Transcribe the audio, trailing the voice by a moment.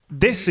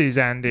This is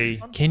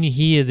Andy. Can you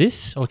hear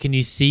this or can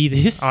you see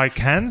this? I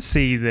can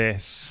see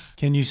this.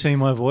 Can you see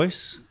my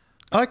voice?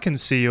 I can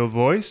see your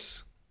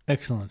voice.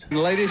 Excellent.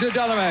 Ladies and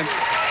gentlemen.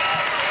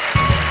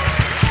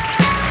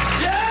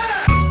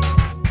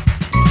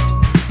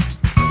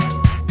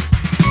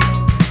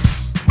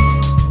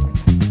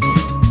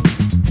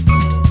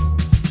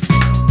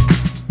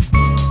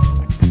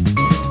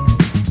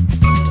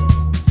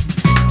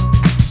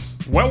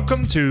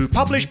 Welcome to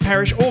Publish,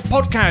 Perish or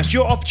Podcast,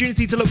 your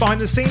opportunity to look behind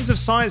the scenes of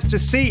science to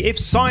see if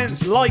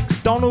science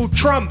likes Donald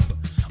Trump.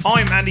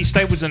 I'm Andy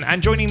Stapleton,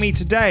 and joining me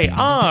today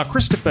are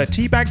Christopher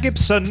Teabag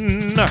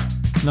Gibson.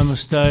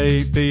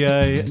 Namaste,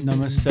 B.A.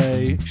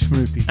 Namaste,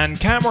 Schmoopy. And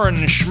Cameron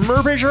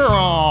Schmerbiger.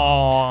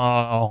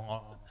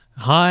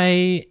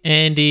 Hi,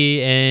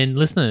 Andy and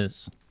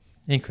listeners.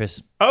 And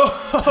Chris.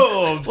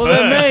 Oh, Well,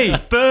 they're me.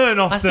 Burn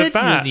off I the said you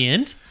bat. at the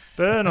end.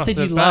 Burn I off said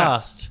the you bat.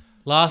 last.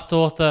 Last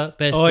author,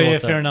 best Oh, author. yeah,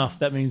 fair enough.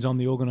 That means I'm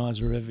the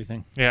organiser of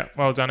everything. Yeah,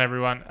 well done,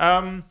 everyone.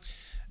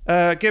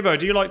 Gibbo,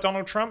 do you like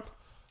Donald Trump?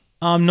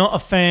 I'm not a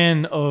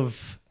fan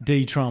of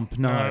D. Trump,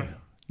 no.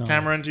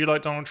 Cameron, do you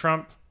like Donald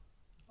Trump?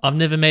 I've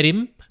never met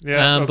him,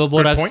 Yeah, but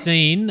what good I've point.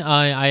 seen,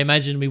 I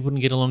imagine we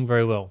wouldn't get along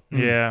very well.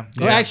 Yeah.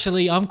 Well,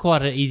 actually, I'm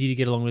quite an easy to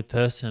get along with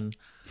person.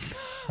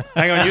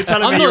 Hang on, you're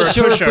telling I'm me you're not a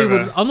sure if we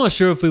pushover. would. I'm not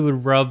sure if we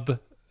would rub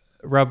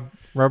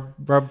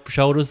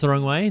shoulders the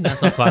wrong way.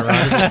 That's not quite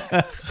right, is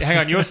it? Hang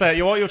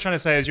on, what you're trying to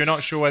say is you're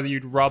not sure whether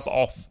you'd rub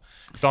off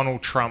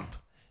Donald Trump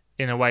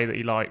in a way that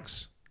he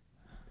likes.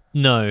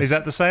 No, Is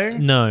that the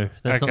saying? no,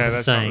 that's Okay, not the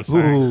that's saying. not the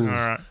saying. Ooh. All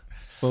right.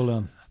 Well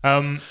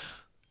done.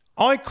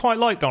 I quite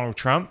like Donald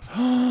Trump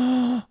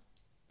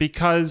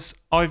because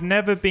I've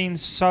never been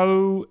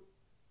so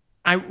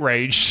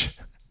outraged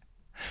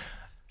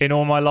in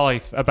all my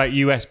life about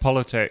US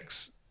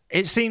politics.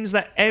 It seems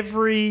that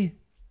every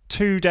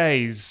 2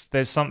 days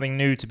there's something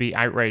new to be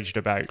outraged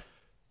about.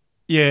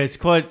 Yeah, it's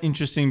quite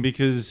interesting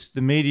because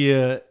the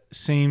media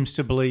seems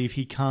to believe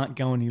he can't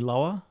go any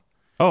lower.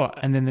 Oh,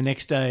 And then the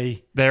next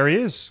day, there he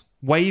is,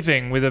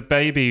 waving with a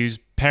baby whose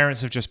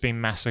parents have just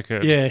been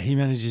massacred. yeah, he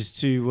manages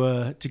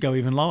to go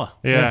even lower.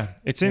 Yeah,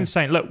 it's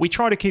insane. Look, we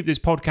try to keep this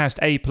podcast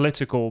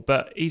apolitical,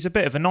 but he's a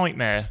bit of a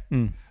nightmare.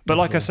 But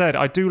like I said,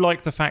 I do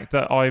like the fact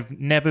that I've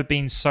never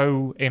been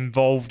so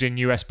involved in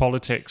US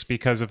politics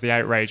because of the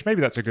outrage. Maybe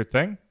that's a good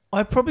thing.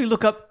 I probably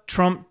look up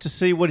Trump to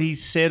see what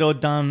he's said or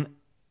done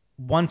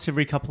once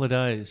every couple of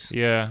days.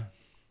 Yeah.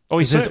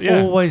 Oh, There's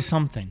always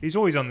something. he's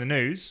always on the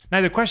news.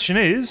 Now, the question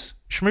is,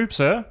 Schmoop,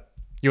 sir,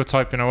 you're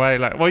typing away.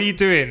 Like, what are you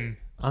doing?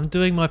 I'm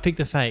doing my pick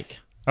the fake.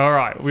 All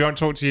right, we won't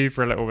talk to you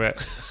for a little bit.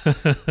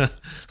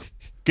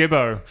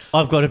 Gibbo,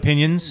 I've got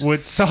opinions.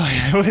 would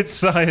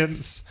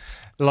science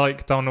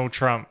like Donald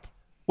Trump?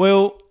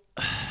 Well,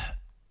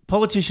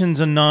 politicians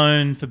are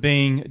known for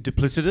being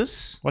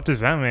duplicitous. What does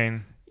that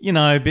mean? You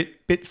know,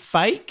 bit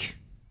fake.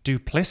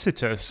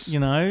 Duplicitous. You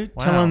know,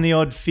 Wow. telling the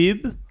odd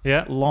fib,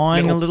 Yeah.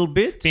 lying a little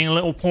bit, Being a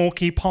little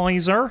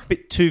porky-pizer.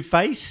 bit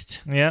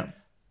two-faced. Yeah.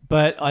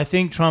 But I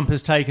think Trump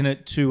has taken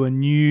it to a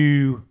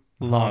new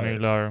low. Very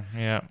low.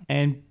 Yeah.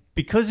 And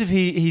because of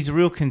he's a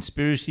real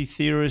conspiracy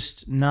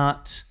theorist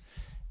nut,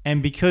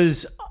 and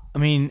because, I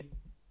mean,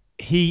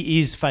 he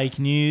is fake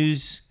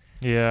news.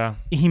 Yeah.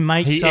 He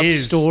makes He up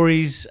is.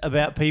 stories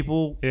about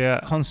people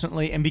Yeah.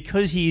 constantly. And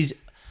because he's,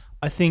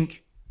 I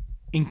think,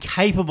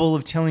 incapable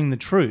of telling the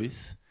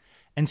truth,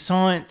 and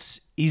science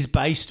is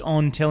based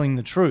on telling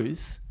the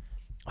truth,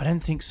 I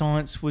don't think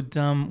science would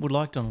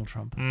like Donald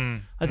Trump.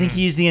 I think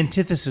he is the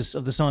antithesis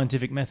of the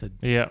scientific method.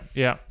 Yeah.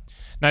 Yeah.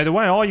 Now, the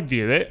way I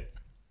view it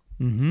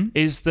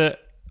is that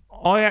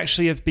I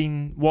actually have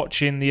been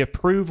watching the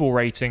approval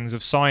ratings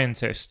of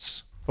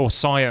scientists or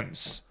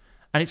science,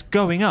 and it's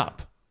going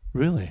up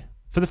Really?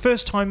 for the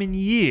first time in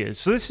years.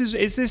 So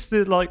is this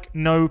the like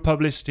no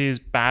publicity is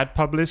bad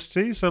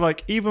publicity? So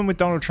like even with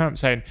Donald Trump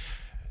saying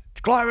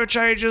climate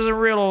change isn't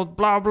real or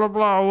blah blah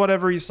blah or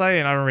whatever he's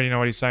saying, I don't really know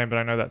what he's saying, but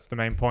I know that's the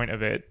main point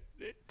of it.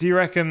 Do you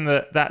reckon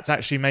that that's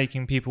actually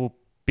making people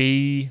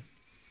be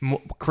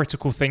more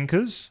critical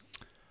thinkers?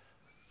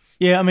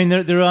 Yeah, I mean,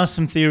 there are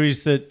some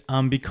theories that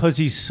because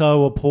he's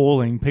so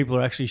appalling, people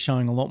are actually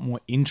showing a lot more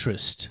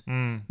interest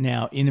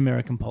now in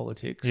American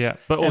politics. Yeah,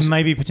 but and also-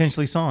 maybe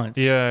potentially science.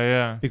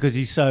 Yeah. Because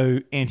he's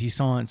so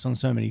anti-science on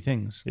so many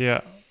things.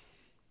 Yeah.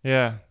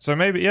 So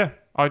maybe, yeah.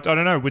 I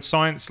don't know. Would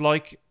science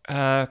like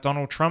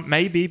Donald Trump?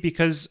 Maybe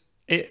because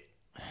it.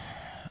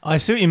 I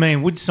see what you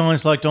mean. Would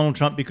science like Donald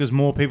Trump because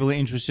more people are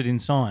interested in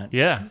science?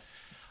 Yeah.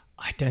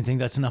 I don't think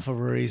that's enough of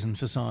a reason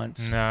for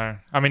science. No.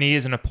 I mean, he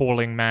is an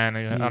appalling man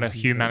on a is,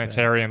 he's very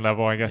humanitarian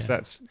level. I guess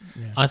that's.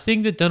 I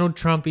think that Donald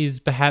Trump is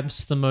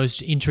perhaps the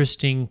most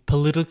interesting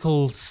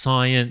political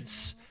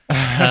science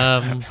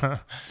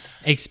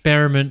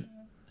experiment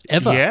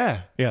ever.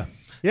 Yeah. Yeah.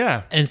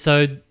 Yeah. And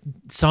so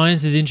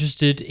science is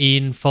interested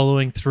in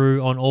following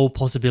through on all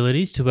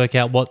possibilities to work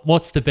out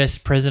what's the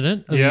best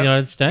president of the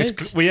United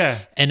States. Well, yeah.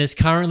 And it's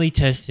currently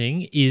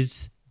testing,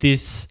 is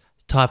this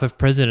type of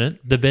president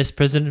the best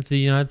president for the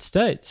United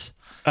States?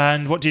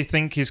 And what do you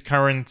think his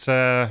current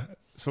sort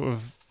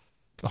of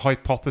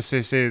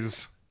hypothesis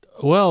is?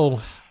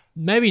 Well,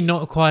 maybe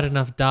not quite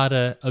enough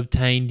data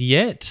obtained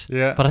yet.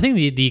 Yeah. But I think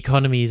the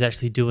economy is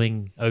actually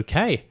doing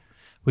okay,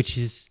 which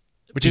is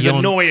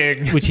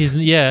annoying. Which is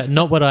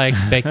not what I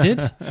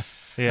expected.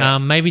 Yeah.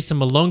 Maybe some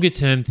longer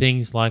term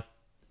things like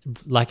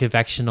lack of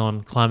action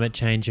on climate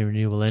change and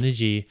renewable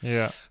energy.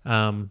 Yeah.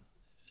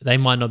 They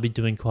might not be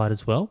doing quite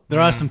as well. There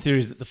are some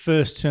theories that the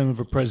first term of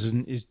a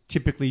president is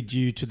typically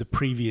due to the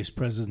previous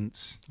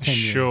president's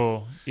tenure.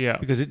 Sure. Yeah.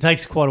 Because it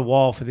takes quite a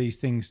while for these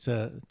things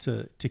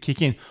to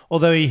kick in.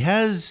 Although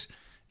it's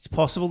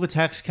possible the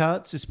tax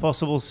cuts, it's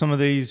possible some of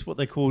these, what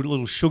they call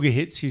little sugar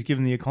hits he's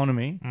given the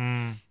economy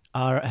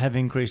have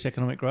increased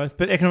economic growth.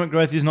 But economic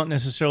growth is not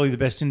necessarily the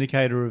best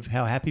indicator of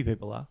how happy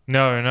people are.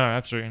 No,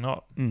 absolutely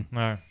not.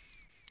 No.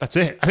 That's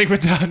it. I think we're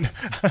done.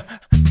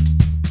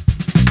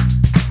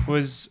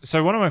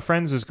 So one of my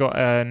friends has got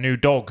a new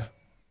dog.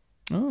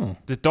 Oh,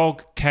 The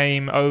dog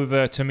came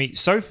over to meet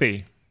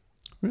Sophie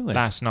really?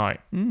 last night.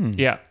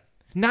 Yeah.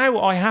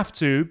 Now I have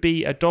to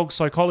be a dog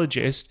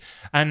psychologist,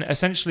 and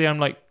essentially I'm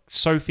like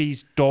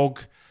Sophie's dog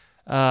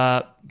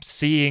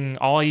seeing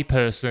eye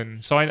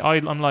person. So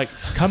I'm like,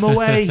 come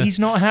away, he's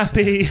not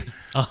happy.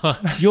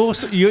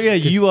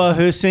 You are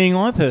her seeing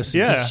eye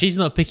person. Yeah. She's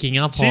not picking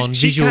up on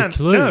visual can't,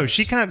 clues. No,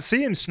 she can't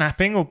see him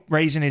snapping or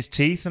raising his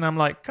teeth, and I'm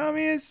like, come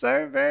here,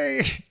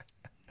 Sophie.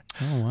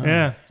 Oh, wow.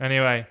 Yeah.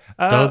 Anyway,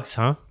 Dogs,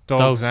 huh?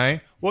 Dogs, eh?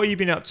 What have you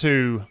been up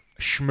to,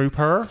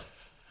 Schmooper?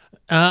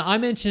 I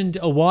mentioned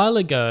a while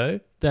ago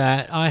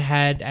that I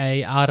had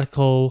a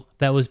article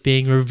that was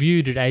being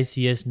reviewed at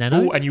ACS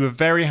Nano. Oh, and you were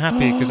very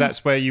happy because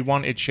that's where you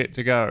wanted shit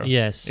to go.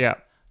 Yes. Yeah.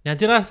 Now,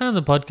 did I say on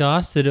the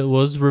podcast that it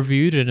was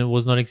reviewed and it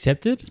was not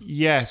accepted?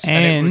 Yes.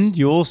 And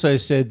you also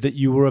said that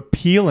you were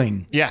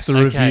appealing Yes.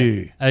 the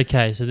review.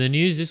 Okay, so the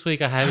news this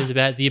week I have is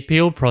about the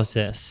appeal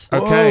process.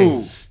 Okay.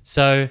 Whoa.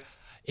 So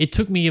it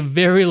took me a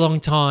very long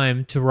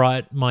time to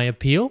write my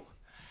appeal,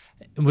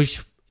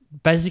 which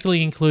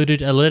basically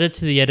included a letter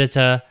to the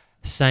editor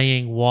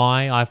saying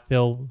why I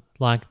felt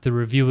like the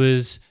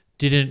reviewers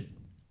didn't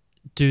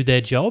do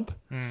their job.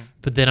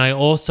 But then I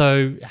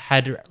also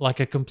had like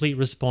a complete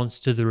response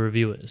to the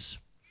reviewers.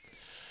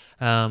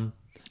 So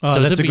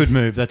that's a good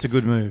move. That's a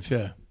good move,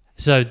 yeah.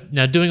 So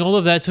now doing all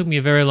of that took me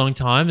a very long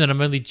time. And I'm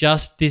only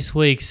just this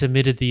week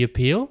submitted the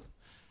appeal.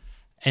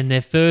 And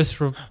their first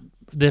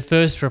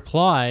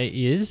reply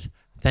is,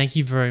 thank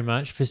you very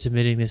much for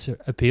submitting this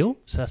appeal.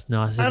 So that's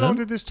nice How of long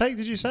them. did this take,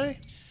 did you say?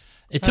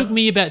 It took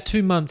me about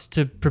 2 months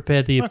to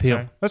prepare the appeal.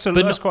 Okay.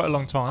 That's quite a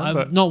long time. I'm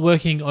but not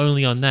working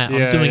only on that.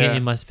 Yeah, I'm doing yeah. it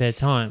in my spare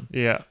time.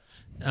 yeah.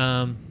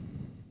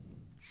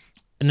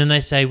 And then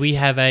they say we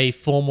have a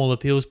formal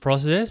appeals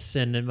process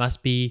and it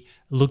must be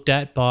looked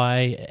at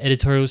by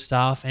editorial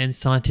staff and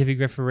scientific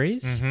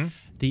referees. Mm-hmm.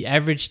 The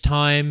average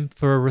time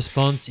for a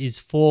response is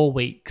 4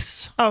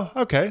 weeks. Oh,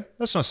 okay.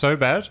 That's not so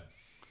bad.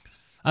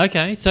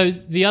 Okay, so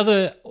the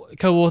other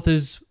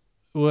co-authors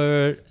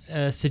were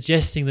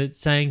suggesting that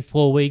saying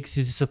 4 weeks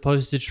is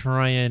supposed to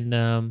try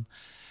and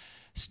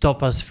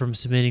stop us from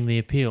submitting the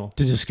appeal.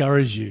 To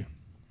discourage you.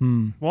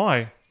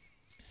 Why?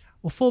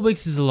 Well, 4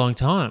 weeks is a long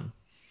time.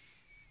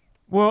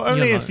 Well,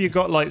 only Yeah, if you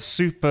got like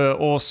super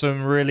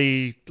awesome,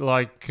 really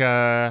like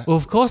Well,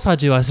 of course I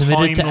do. I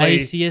submitted to Timely.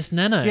 ACS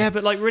Nano. yeah,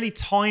 but like really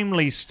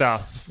timely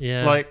stuff.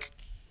 Yeah. Like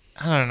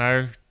I don't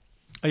know.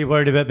 Are you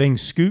worried about being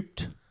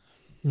scooped?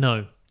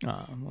 No.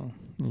 Well,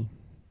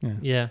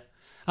 Yeah.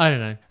 I don't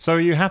know. So are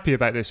you happy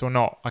about this or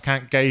not? I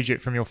can't gauge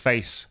it from your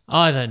face.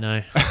 I don't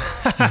know.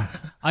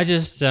 I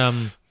just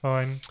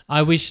Fine.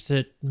 I wish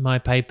that my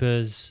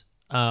papers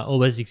are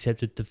always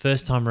accepted the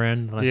first time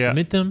around when I Yeah.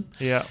 submit them,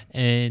 Yeah.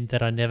 and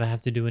that I never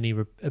have to do any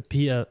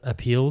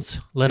appeals,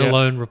 let Yeah.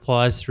 alone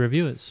replies to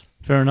reviewers.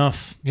 fair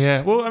enough.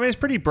 Yeah. Well, I mean, it's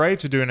pretty brave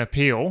to do an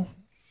appeal.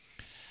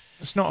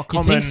 It's not a You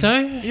common. think so?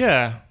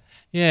 Yeah.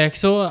 Yeah.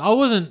 So I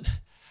wasn't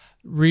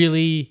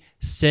really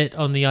set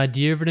on the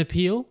idea of an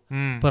appeal,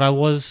 but it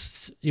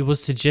was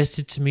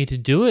suggested to me to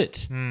do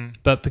it.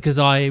 But because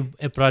I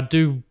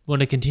do want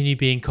to continue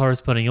being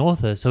corresponding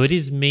author, so it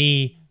is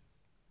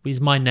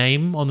my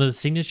name on the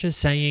signature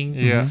saying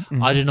Yeah.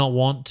 I do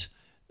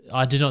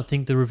not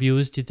think the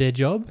reviewers did their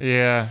job.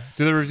 Yeah.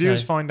 Do the reviewers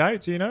So- find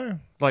out? Do you know?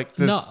 Like,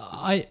 there's, No,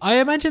 I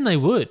imagine they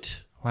would.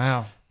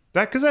 wow.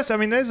 There's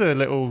a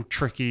little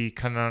tricky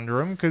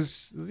conundrum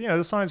because,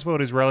 the science world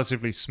is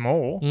relatively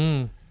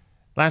small.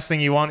 Last thing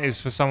you want is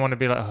for someone to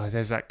be like, oh,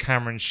 there's that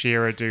Cameron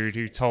Shearer dude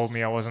who told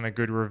me I wasn't a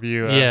good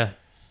reviewer. Yeah.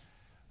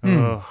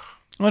 Ugh.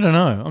 I don't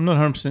know. I'm not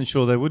 100%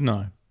 sure they would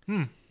know.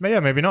 Yeah,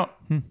 maybe not.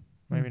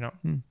 Maybe not.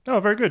 Oh,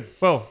 very good.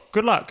 Well,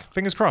 good luck.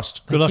 Fingers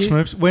crossed. Good luck, you.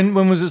 Smoops. When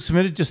was it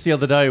submitted? Just the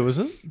other day, was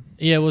it?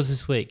 Yeah, it was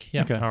this week.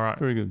 Yeah. Okay. All right.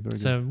 Very good. Very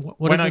good. So what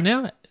When is I- it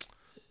now?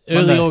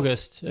 Monday.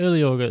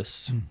 Early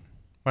August.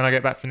 When I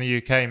get back from the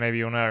UK, maybe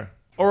you'll know.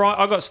 All right,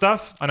 I got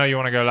stuff. I know you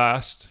want to go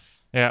last.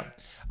 Yeah.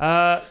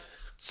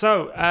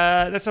 So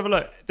let's have a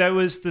look. There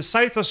was the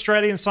South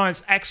Australian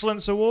Science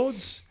Excellence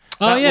Awards.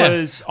 Oh, That yeah.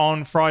 was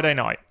on Friday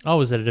night. I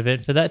was at an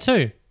event for that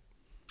too.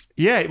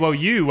 Yeah, well,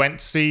 you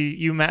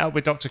met up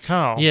with Dr.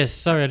 Carl. Yes,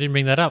 sorry, I didn't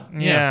bring that up.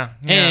 Yeah.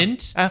 And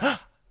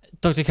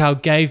Dr. Carl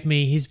gave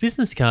me his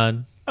business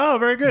card. Oh,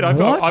 very good. I've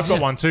got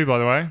one too, by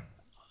the way.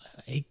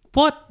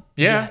 What?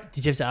 Yeah.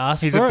 Did you have to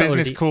ask He's for a it, or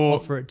business did he call.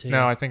 offer it to you?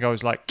 No, I think I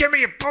was like, give me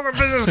your fucking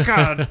business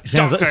card.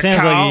 Sounds Dr. like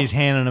Carl. he's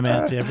handing them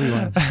out to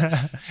everyone.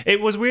 It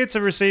was weird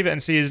to receive it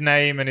and see his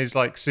name and his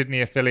like Sydney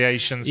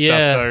affiliation stuff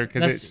Yeah, though,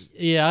 because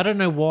it's I don't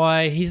know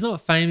why he's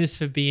not famous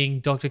for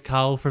being Dr.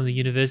 Carl from the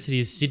University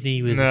of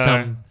Sydney with No.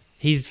 some.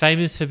 He's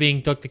famous for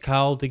being Dr.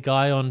 Carl, the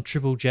guy on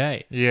Triple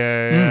J.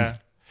 yeah.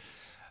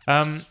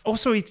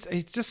 Also, he's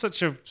just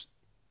such a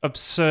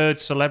absurd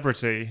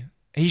celebrity.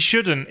 He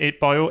shouldn't,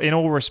 in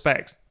all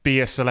respects, be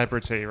a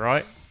celebrity,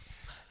 right?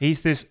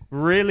 He's this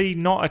really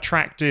not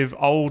attractive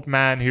old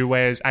man who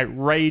wears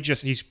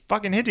outrageous. He's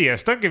fucking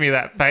hideous. Don't give me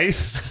that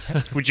face.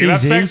 Would you have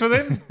Easy. sex with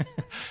him?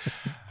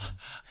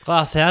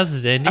 Glass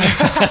houses, Andy.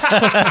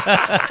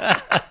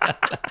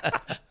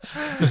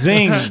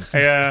 Zing.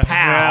 Yeah,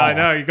 I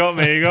know. You got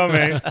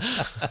me.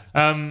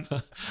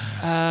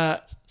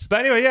 But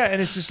anyway, yeah, and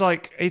it's just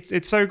like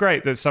it's so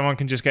great that someone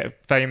can just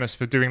get famous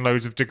for doing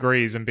loads of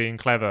degrees and being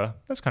clever.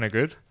 That's kind of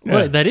good.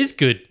 Well, that is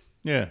good.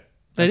 Yeah.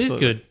 That is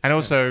Absolutely. good. And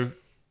also,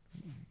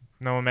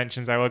 no one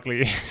mentions how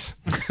ugly he is.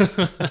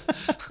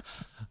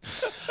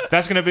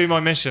 That's going to be my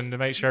mission, to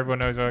make sure everyone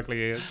knows how ugly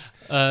he is.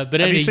 But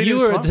Have Andy, seen you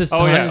this were one? at the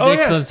Science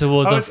Excellence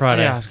Awards on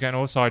Friday. Yeah, I was getting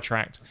all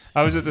sidetracked.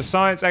 I was at the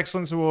Science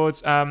Excellence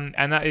Awards, and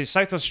that is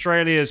South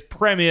Australia's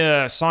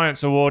premier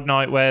science award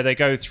night, where they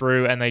go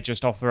through and they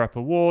just offer up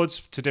awards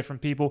to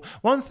different people.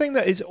 One thing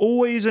that is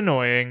always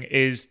annoying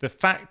is the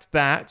fact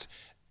that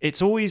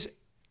it's always...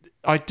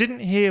 I didn't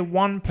hear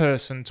one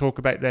person talk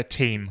about their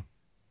team.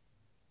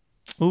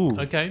 Ooh.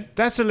 Okay.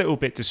 That's a little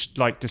bit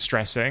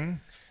distressing.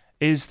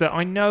 Is that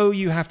I know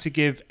you have to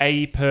give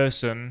a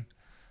person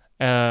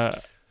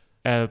an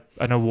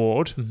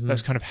award. Mm-hmm.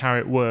 That's kind of how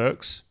it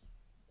works.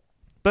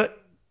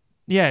 But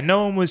yeah,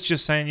 no one was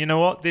just saying, you know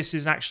what, this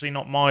is actually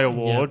not my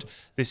award.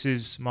 This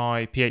is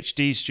my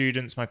PhD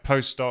students, my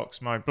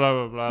postdocs, my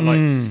blah blah blah.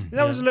 Like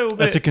that was a little bit.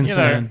 That's a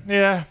concern.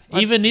 Yeah,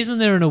 Isn't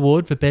there an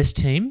award for best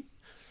team?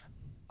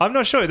 I'm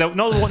not sure. Not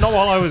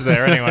while I was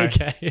there, anyway.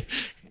 Okay.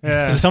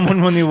 Yeah. So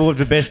someone won the award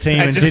for best team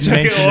and just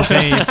didn't took it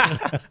mention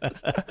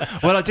the team.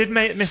 Well, I did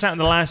miss out on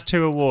the last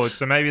two awards,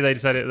 so maybe they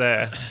said it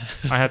there.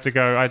 I had to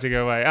go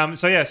away.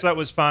 So that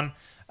was fun.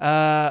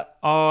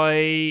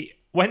 I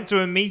went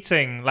to a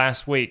meeting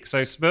last week.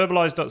 So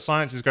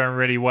Verbalize.science is going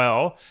really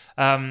well.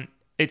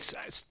 It's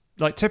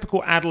like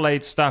typical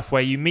Adelaide stuff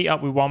where you meet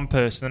up with one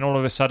person and all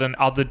of a sudden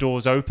other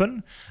doors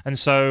open. And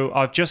so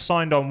I've just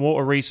signed on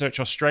Water Research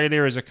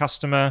Australia as a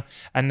customer,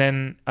 and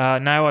then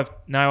now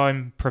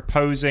I'm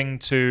proposing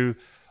to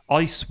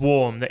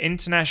IceWarm, the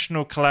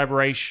International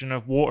Collaboration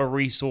of Water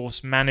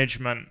Resource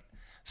Management,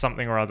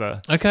 something or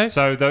other. Okay.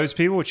 So those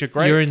people, which are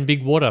great. You're in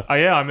big water.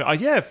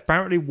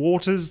 Apparently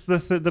water's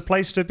the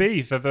place to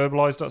be for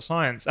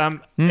Verbalize.science.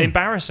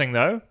 Embarrassing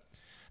though,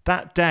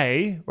 that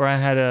day where I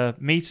had a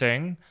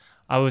meeting,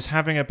 I was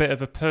having a bit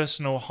of a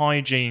personal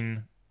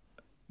hygiene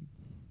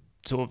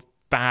sort of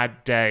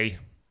bad day.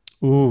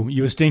 Ooh,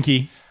 you were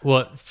stinky.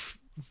 What?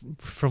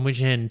 From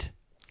which end?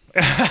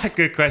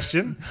 Good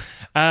question.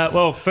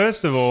 Well,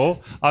 first of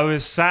all, I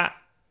was sat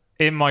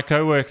in my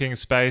co-working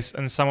space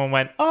and someone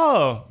went,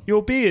 "Oh,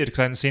 your beard," because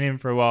I hadn't seen him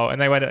for a while.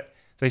 And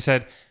they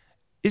said,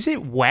 "Is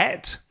it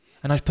wet?"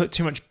 And I put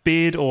too much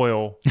beard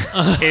oil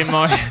in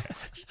my...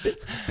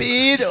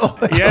 Beard oil.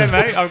 Yeah,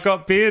 mate, I've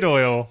got beard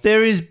oil.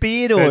 There is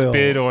beard oil. There's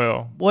beard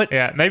oil. What?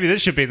 Yeah, maybe this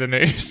should be the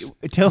news.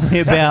 Tell me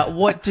about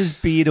what does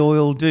beard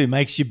oil do?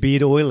 Makes your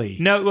beard oily.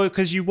 No, well,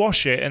 because you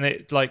wash it and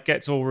it like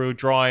gets all real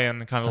dry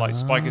and kind of like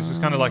spiky. It's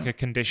kind of like a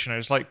conditioner.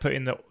 It's like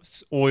putting the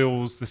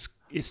oils,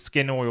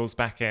 skin oils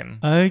back in.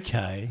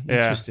 Okay, Yeah.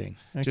 interesting.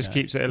 Just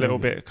Okay. keeps it a little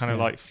bit kind of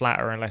like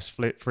flatter and less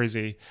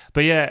frizzy.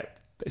 But yeah,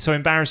 so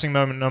embarrassing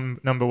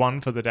moment number one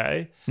for the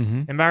day.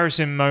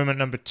 Embarrassing moment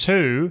number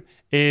two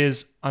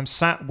is I'm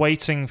sat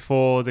waiting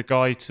for the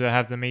guy to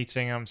have the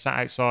meeting. I'm sat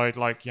outside,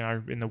 like,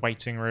 in the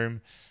waiting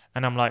room,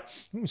 and I'm like,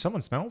 "Ooh,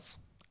 someone smells."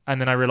 And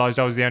then I realized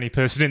I was the only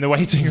person in the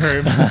waiting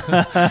room.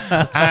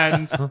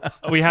 And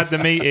we had the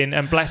meeting,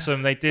 and bless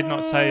them, they did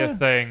not say a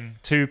thing.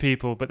 Two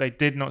people, but they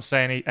did not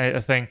say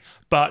a thing.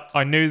 But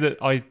I knew that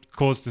I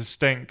caused the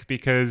stink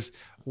because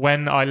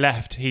when I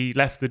left, he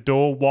left the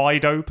door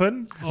wide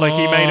open. Like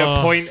he made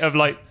a point of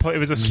it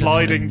was a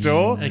sliding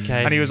door.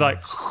 Okay. And he was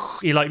like,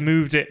 he like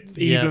moved it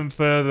even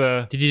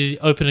further. Did you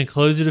open and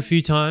close it a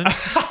few times?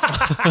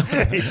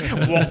 He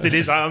wafted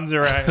his arms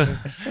around.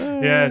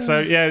 Yeah, so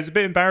yeah, it was a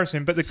bit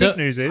embarrassing. But the good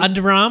news is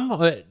underarm.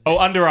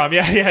 underarm.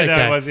 Yeah, no,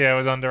 Okay. it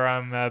was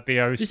underarm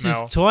BO This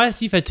smell. is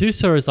twice you've had two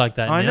stories like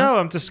that. I now. know,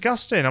 I'm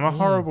disgusting. I'm a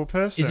horrible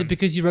person. Is it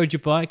because you rode your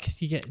bike?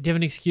 Do you have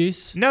an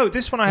excuse? No,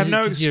 this one I have Is it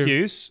no 'cause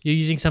excuse. You're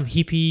using some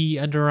hippie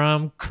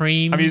underarm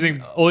cream. I'm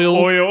using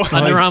oil.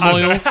 Underarm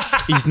oil.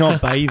 He's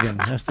not bathing.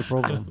 That's the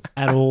problem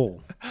at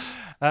all.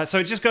 So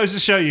it just goes to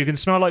show you can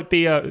smell like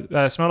BO,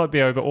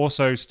 but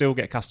also still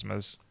get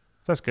customers.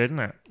 That's good, isn't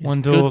it?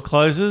 One good. door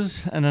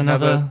closes and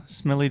another Another-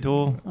 smelly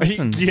door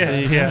opens. Yeah,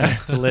 There you go, yeah.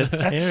 to let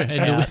air And,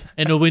 out.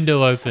 and a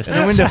window open.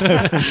 And a window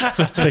opens,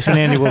 especially when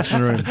Andy walks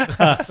in the room.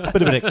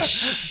 Bit of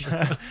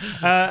a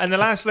And the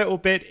last little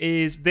bit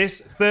is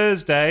this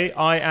Thursday.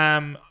 I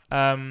am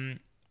on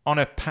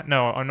a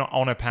no, I'm not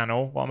on a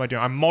panel. What am I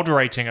doing? I'm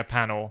moderating a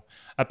panel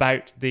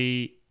about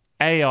the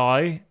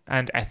AI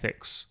and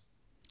ethics.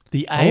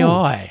 The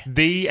AI.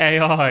 The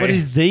AI. What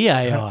is the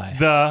AI?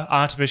 the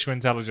artificial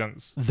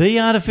intelligence? The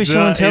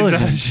artificial The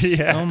intelligence.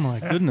 yeah. Oh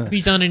my goodness. Have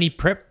you done any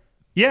prep?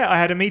 Yeah, I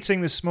had a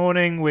meeting this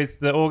morning with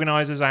the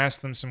organisers. I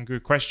asked them some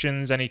good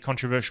questions, any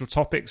controversial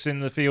topics in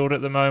the field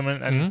at the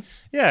moment, and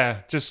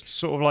yeah, just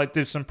sort of like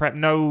did some prep.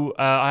 No,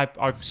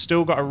 I've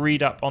still got to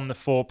read up on the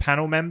 4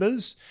 panel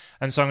members,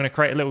 and so I'm going to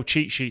create a little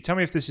cheat sheet. Tell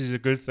me if this is a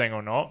good thing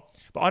or not.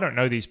 But I don't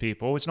know these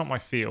people. It's not my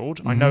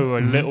field. I know a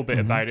little bit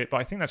about it, but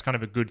I think that's kind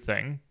of a good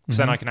thing because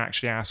then I can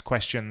actually ask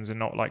questions and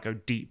not like go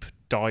deep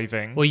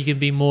diving. Or you can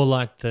be more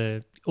like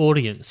the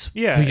audience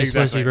Yeah, who you're supposed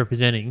to exactly. be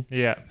representing.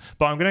 Yeah,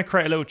 but I'm going to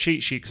create a little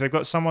cheat sheet because they've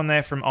got someone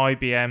there from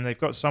IBM. They've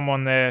got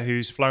someone there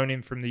who's flown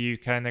in from the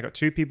UK, and they've got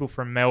 2 people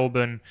from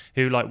Melbourne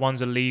who, like,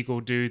 one's a legal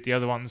dude, the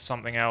other one's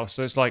something else.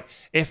 So it's like,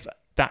 if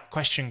that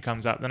question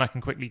comes up, then I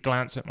can quickly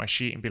glance at my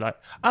sheet and be like,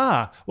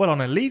 well,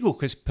 on a legal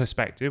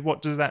perspective,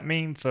 what does that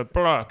mean for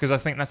blah? Because I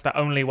think that's the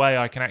only way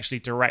I can actually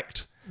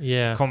direct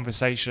Yeah.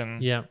 conversation.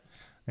 Yeah.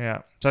 Yeah,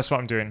 so that's what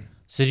I'm doing.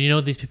 So do you know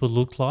what these people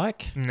look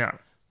like? No.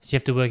 So you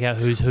have to work out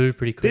who's who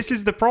pretty quick. This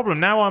is the problem.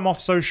 Now I'm off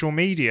social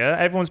media.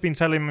 Everyone's been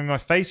telling me my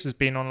face has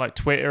been on like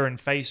Twitter and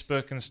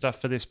Facebook and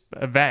stuff for this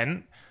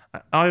event.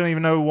 I don't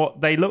even know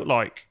what they look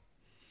like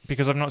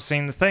because I've not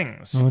seen the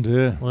things. Oh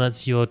dear. Well,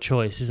 that's your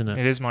choice, isn't it?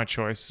 It is my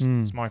choice.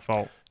 It's my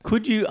fault.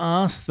 Could you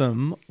ask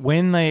them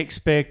when they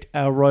expect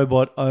our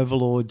robot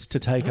overlords to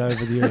take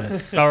over the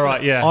Earth? All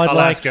right, yeah. I'd I'll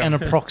like ask 'em.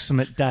 an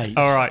approximate date.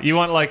 All right, you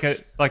want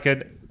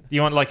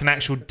you want like an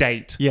actual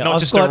date, Yeah, not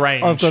just a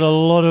range. I've got a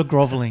lot of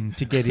grovelling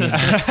to get in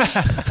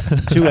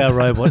to our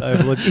robot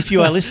overlords. If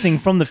you are listening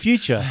from the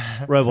future,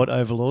 robot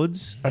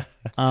overlords,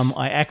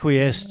 I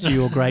acquiesce to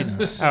your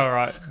greatness. All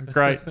right,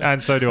 great,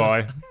 and so do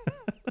I.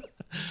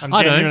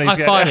 I don't. genuinely I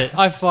scared. fight it.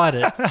 I fight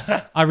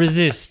it. I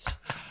resist.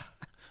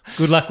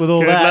 Good luck with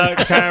all Good that.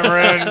 luck,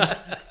 Cameron.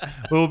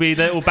 We'll be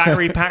little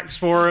battery packs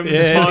for him,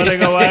 Yeah.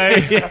 smiling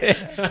away.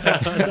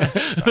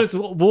 It's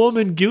warm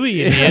and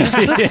gooey in here.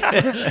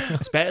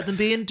 It's better than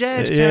being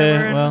dead, Yeah,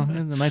 Cameron.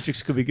 well, the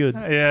Matrix could be good.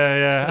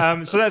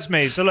 Yeah. So that's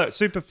me. So look,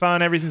 super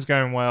fun. Everything's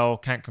going well.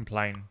 Can't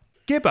complain.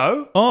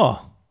 Gibbo,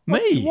 Oh,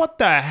 me? what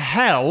the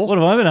hell? What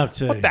have I been up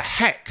to? What the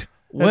heck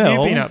well,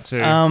 have you been up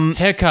to?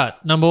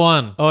 Haircut, number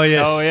 1. Oh,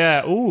 yes. Oh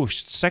yeah. Ooh,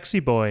 sexy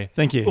boy.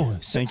 Thank you. Oh,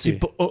 Thank sexy you.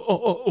 boy.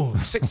 Oh,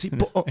 sexy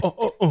boy.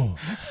 Oh.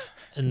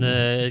 And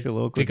feel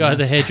the awkward guy, now.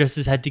 the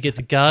hairdressers, had to get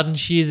the garden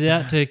shears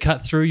out to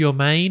cut through your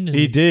mane. And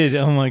He did.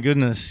 Oh, my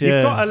goodness. Yeah.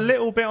 You've got a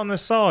little bit on the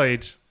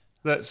side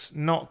that's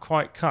not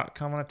quite cut.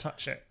 Come on,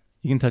 touch it.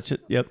 You can touch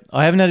it. Yep.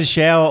 I haven't had a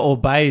shower or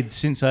bathed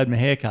since I had my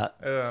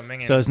haircut.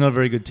 Minging. So it's not a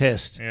very good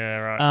test. Yeah,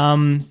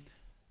 right.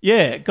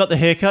 Yeah, got the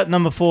haircut,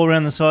 number 4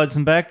 around the sides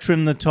and back,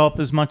 trim the top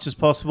as much as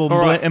possible and,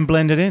 All right. and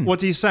blend it in. What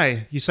do you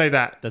say? You say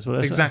that. That's what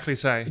I say. exactly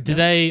say. Did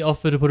they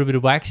offer to put a bit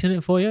of wax in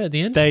it for you at the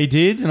end? They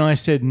did, and I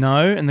said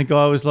no, and the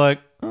guy was like,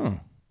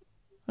 oh,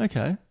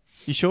 okay.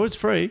 You sure it's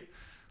free?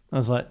 I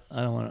was like,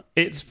 I don't want it.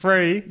 It's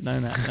free. No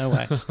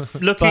wax.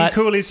 Looking But-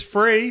 cool is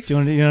free. Do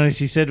you know what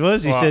he said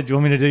was? He What? said, do you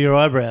want me to do your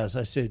eyebrows?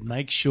 I said,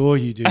 make sure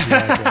you do your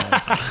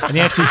eyebrows. And he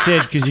actually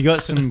said, because you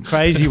got some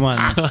crazy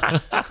ones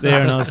there,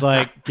 and I was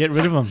like, get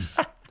rid of them.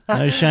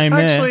 No shame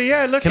there. Actually,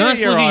 yeah. Look Can I at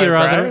look at your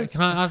other? eyebrows.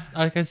 Can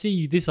I can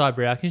see this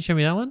eyebrow. Can you show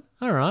me that one?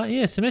 All right,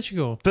 yeah,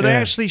 symmetrical. But they Yeah.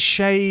 actually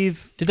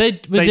shave. Did they?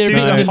 Was They there a do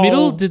bit in the the middle?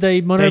 whole- Did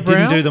they monobrow? They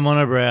didn't do the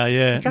monobrow,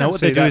 yeah. can't No, what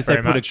see they do that is they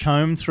very put much. a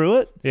comb through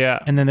it, Yeah.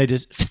 and then they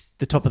just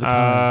the top of the comb.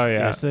 Oh,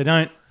 yeah. So they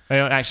don't. They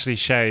don't actually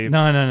shave.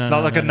 No. Not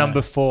no, like no, a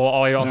number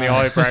 4 eye on the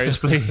eyebrows,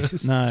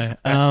 please. No.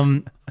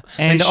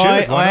 And should,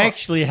 I why not?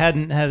 actually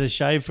hadn't had a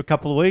shave for a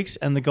couple of weeks,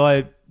 and the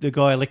guy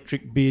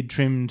electric beard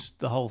trimmed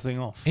the whole thing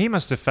off. He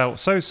must have felt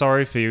so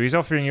sorry for you. He's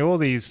offering you all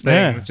these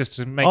Yeah. things just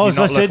to make Oh, you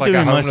so not I said look like to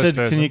a him, I homeless said,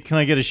 person. can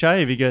I get a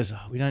shave? He goes, oh,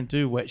 we don't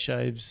do wet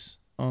shaves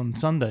on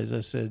Sundays.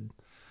 I said,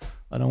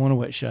 I don't want a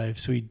wet shave.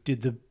 So he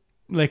did the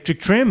electric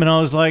trim, and I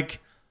was like,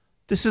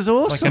 this is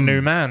awesome. Like a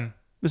new man.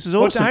 This is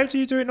awesome. How do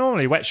you do it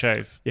normally? Wet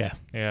shave? Yeah,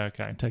 Yeah,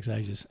 okay. it takes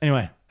ages.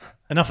 Anyway,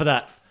 enough of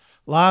that.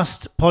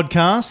 Last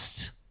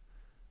podcast,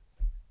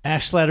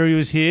 Ash Slattery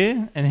was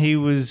here, and he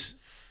was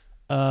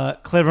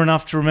clever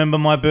enough to remember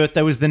my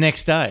birthday was the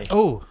next day.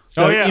 Oh,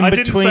 So yeah, in I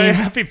between, didn't say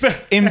happy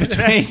birthday. in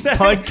between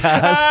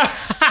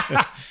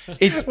podcasts,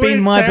 it's We're been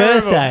my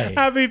terrible. birthday.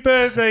 Happy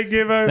birthday,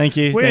 Gibbo. Thank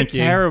you. We're thank you,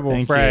 terrible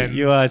thank friends.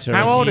 You are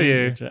terrible. How old are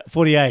you?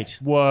 48.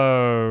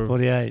 Whoa.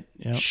 48.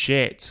 Yep.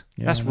 Shit.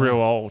 Yeah, That's I know. real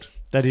old.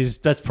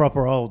 That's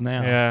proper old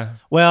now. Yeah.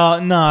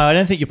 Well, no, I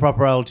don't think you're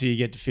proper old till you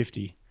get to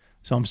 50.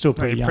 So I'm still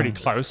pretty young. Pretty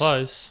close.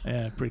 close.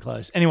 Yeah, pretty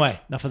close. Anyway,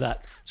 enough of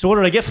that. So what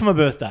did I get for my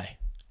birthday?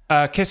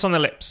 Kiss on the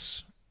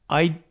lips.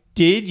 I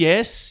did,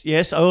 yes.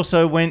 I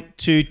also went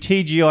to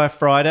TGI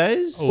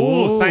Fridays.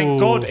 Oh, thank Ooh.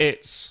 God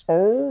it's.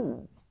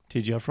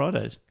 TGI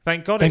Fridays.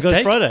 Thank God Thank it's. God it's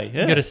steak? Friday.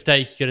 Yeah. You got a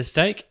steak. You got a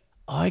steak.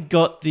 I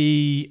got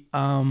the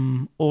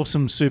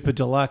awesome super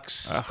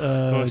deluxe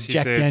course you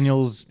Jack did.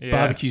 Daniels Yeah.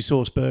 barbecue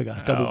sauce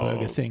burger, double Oh,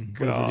 burger thing,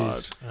 whatever it God.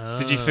 is.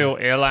 Did you feel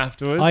ill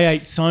afterwards? I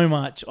ate so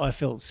much, I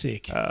felt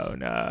sick. Oh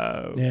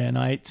no. Yeah, and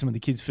I ate some of the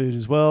kids' food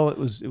as well. It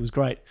was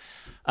great.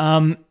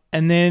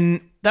 And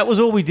then that was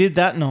all we did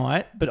that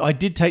night. But I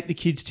did take the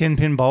kids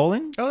 10-pin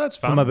bowling Oh, that's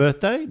for fun. my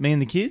birthday, me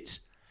and the kids,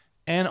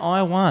 and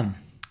I won.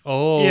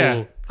 Oh,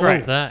 Yeah,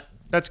 great. That.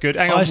 That's good.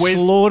 Hang I on,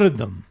 slaughtered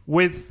them.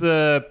 with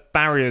the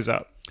barriers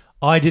up.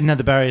 I didn't have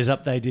the barriers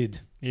up; they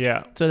did.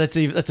 Yeah. So that's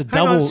a Hang on,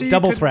 double so you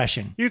double could-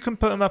 thrashing. You can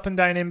put them up and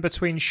down in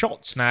between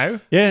shots now.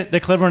 Yeah, they're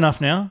clever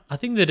enough now I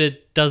think that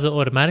it does it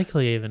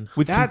automatically even.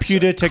 with That's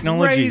computer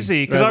technology.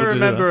 Crazy, because they're I able to do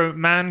that. remember a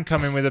man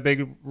coming with a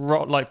big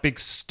big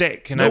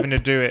stick and Nope. having to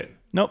do it.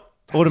 Nope.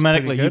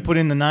 Automatically, pretty you good. put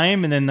in the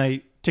name and then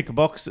they tick a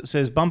box that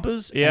says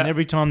bumpers. Yeah. And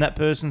every time that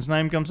person's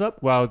name comes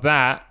up, Well,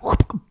 that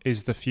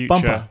is the future.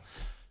 bumper.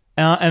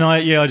 And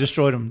I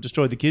destroyed them.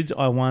 Destroyed the kids.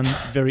 I won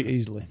very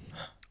easily.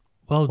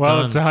 Well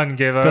Well done. done,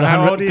 Giver. Got,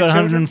 How 100, old are got your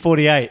children?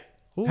 148.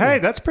 Ooh, Hey,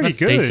 that's pretty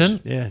good.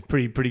 Decent. Yeah,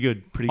 pretty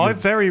good. Pretty good. I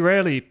very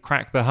rarely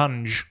crack the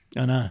hunch.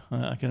 I know.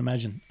 I can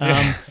imagine.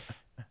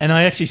 And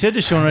I actually said to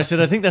Shauna, I said,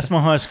 I think that's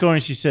my highest score.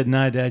 And she said,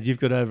 no, Dad, you've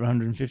got over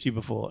 150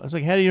 before. I was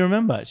like, how do you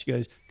remember? She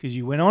goes, because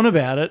you went on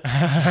about it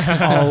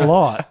a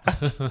lot.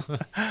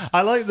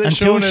 I like that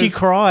Until Shauna's- she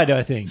cried,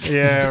 I think.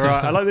 Yeah,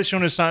 right. I like that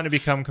Shauna's starting to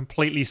become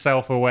completely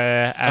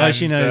self-aware. And, Oh,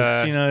 she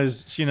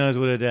knows. She knows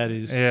what her dad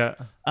is. Yeah.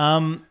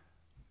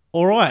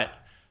 All right.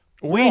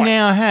 We Right.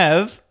 now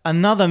have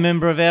another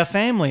member of our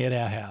family at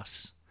our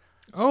house.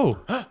 Oh,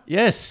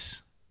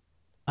 Yes.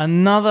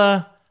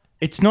 Another.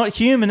 It's not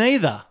human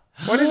either.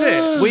 What is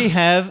it? We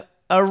have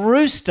a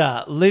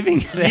rooster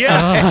living at our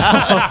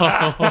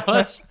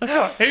Yeah.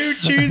 Who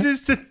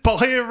chooses to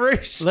buy a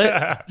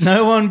rooster?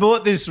 No one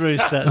bought this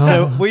rooster.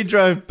 So we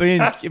drove, me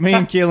and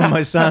Keelan,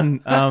 my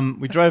son,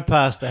 we drove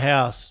past the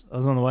house. I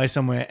was on the way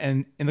somewhere.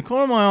 And in the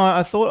corner of my eye,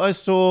 I thought I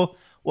saw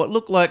what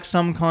looked like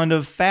some kind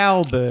of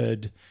fowl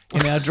bird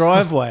in our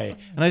driveway.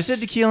 And I said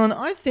to Keelan,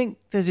 I think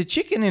there's a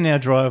chicken in our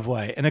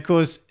driveway. And of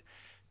course,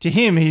 to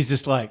him, he's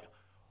just like,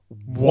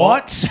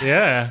 what?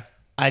 Yeah.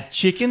 A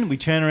chicken? We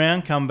turn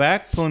around, come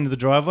back, pull into the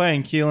driveway,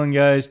 and Keelan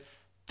goes,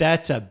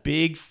 that's a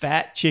big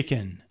fat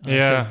chicken. And I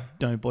Yeah. said,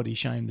 don't body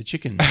shame the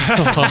chicken.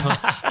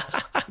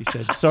 He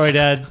said, sorry,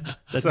 Dad.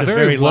 That's a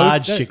very woke,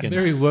 large that- chicken.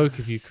 Very woke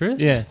of you, Chris.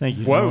 Yeah, thank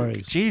you. No Whoa.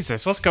 worries.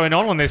 Jesus, what's going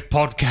on this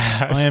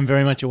podcast? I am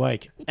very much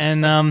awake.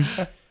 And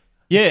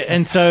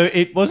and so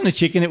it wasn't a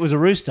chicken, it was a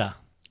rooster.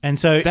 And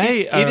so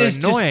They it are has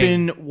just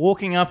annoying. been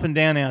walking up and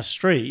down our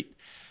street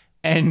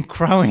and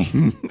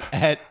crowing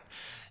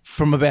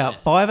from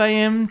about 5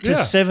 a.m. to Yeah.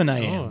 7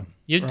 a.m. Oh,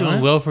 you're doing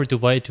Right. well for it to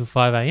wait till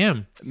 5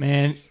 a.m.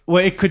 Man,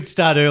 well, it could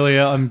start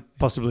earlier. I'm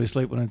possibly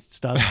asleep when it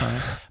starts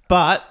playing.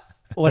 But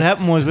what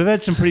happened was we've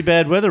had some pretty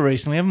bad weather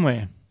recently, haven't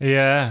we?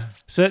 Yeah.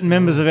 Certain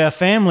members of our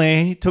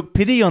family took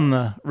pity on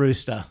the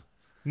rooster.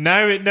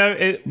 Now Now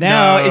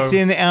no. it's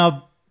in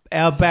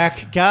our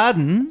back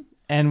garden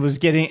and was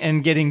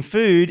getting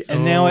food,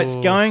 and now it's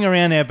Oh. going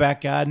around our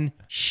back garden,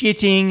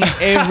 shitting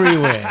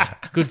everywhere.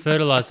 Good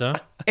fertilizer.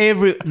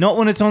 Not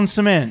when it's on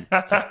cement.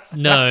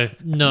 No.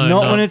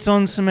 Not when it's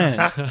on cement.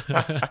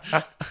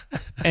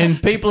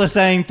 And people are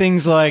saying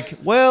things like,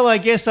 well, I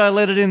guess I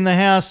let it in the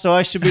house, so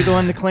I should be the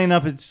one to clean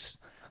up its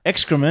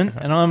excrement.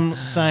 And I'm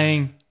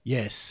saying,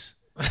 yes.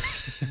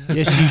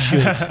 Yes, you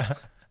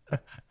should.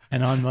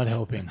 And I'm not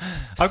helping.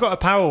 I've got a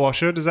power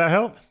washer. Does that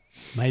help?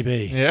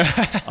 Maybe.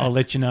 Yeah. I'll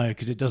let you know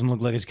because it doesn't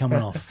look like it's coming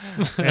off.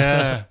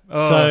 Yeah.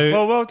 Oh,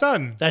 So- well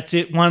done. That's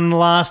it. One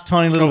last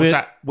tiny little what's bit.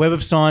 that? Web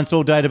of Science,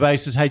 all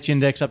databases,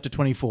 H-index up to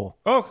 24.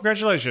 Oh,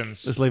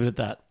 congratulations. Let's leave it at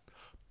that.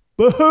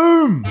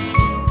 Boom!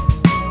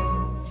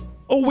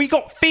 Oh, we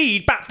got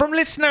feedback from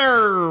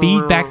listeners.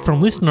 Feedback from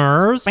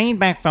listeners.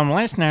 Feedback from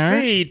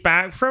listeners.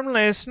 Feedback from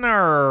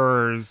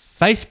listeners.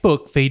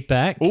 Facebook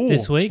feedback Ooh,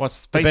 this week.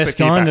 What's The Facebook best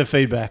feedback? kind of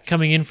feedback.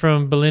 Coming in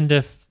from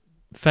Belinda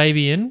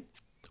Fabian,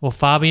 or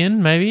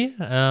Fabian, maybe.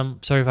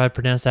 Sorry if I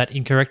pronounced that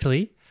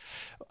incorrectly.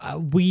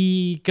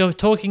 We go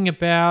talking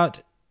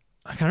about,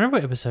 I can't remember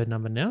episode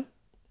number now.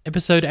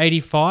 Episode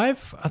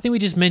 85. I think we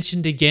just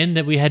mentioned again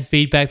that we had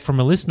feedback from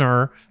a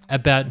listener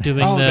about doing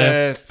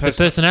the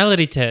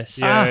personality test.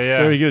 Yeah,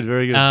 yeah. Very good,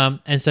 very good.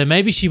 And so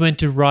maybe she went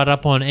to write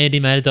up on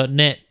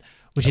andymatter.net,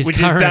 which is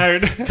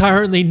down.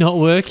 currently not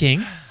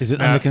working. Is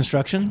it under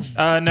construction?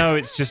 No,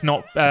 it's just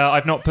not.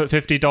 I've not put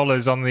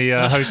 $50 on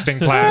the hosting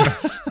plan.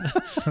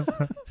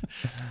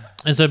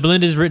 And so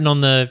Belinda's written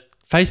on the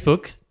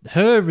Facebook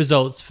her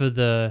results for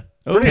the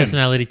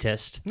personality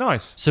test.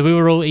 Nice. So we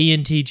were all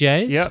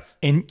ENTJs. Yep.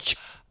 Inch.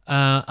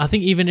 I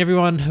think even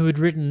everyone who had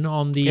written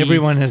on the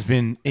Everyone has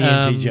been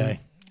ENTJ.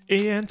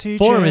 ENTJ.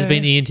 forum has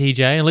been ENTJ,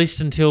 at least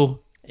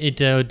until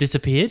it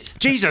disappeared.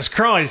 Jesus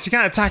Christ, you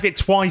can't attack it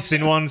twice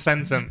in one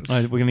sentence.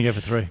 We're going to go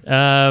for 3.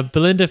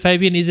 Belinda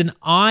Fabian is an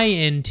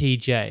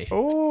INTJ.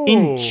 Oh.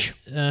 Inch.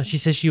 She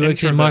says she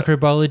works in Introvert.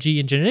 microbiology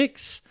and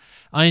genetics.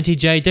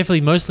 INTJ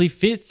definitely mostly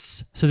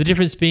fits. So the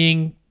difference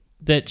being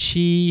that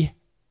she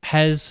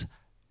has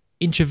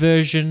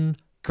introversion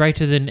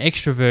greater than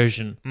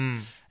extroversion.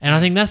 And I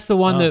think that's the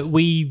one that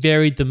we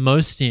varied the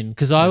most in,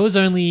 because I was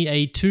only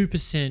a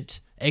 2%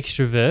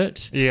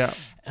 extrovert. Yeah.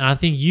 And I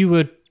think you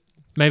were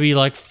maybe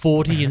like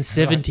 40 and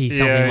 70,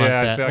 something Yeah, like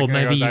I that. feel Or like I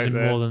maybe was out even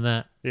there. more than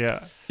that.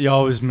 Yeah. Yeah,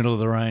 I was middle of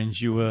the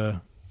range. You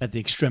were at the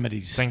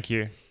extremities, Thank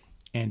you.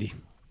 Andy.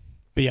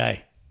 BA.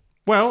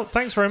 Well,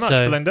 thanks very much,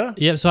 So, Belinda.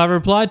 Yep. So I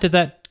replied to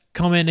that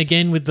comment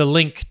again with the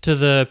link to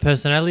the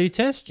personality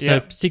test. So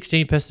Yep.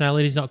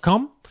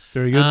 16personalities.com.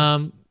 Very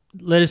good.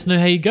 Let us know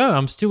how you go.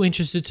 I'm still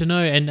interested to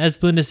know. And as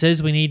Belinda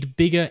says, we need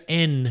bigger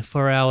N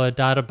for our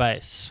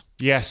database.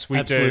 Yes, we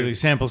Absolutely. do.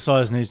 Sample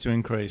size needs to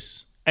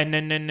increase. And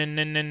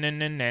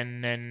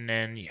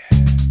yeah.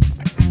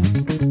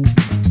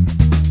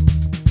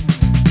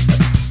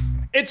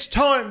 It's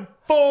time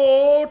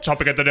for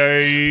Topic of the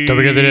Day.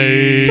 Topic of the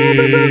day.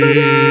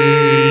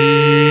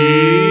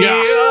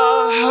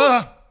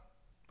 Yeah.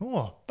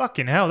 Oh,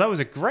 fucking hell. That was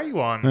a great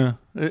one. Yeah.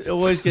 It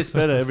always gets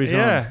better every time.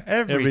 Yeah,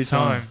 every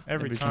time.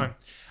 Every time.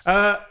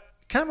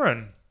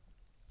 Cameron,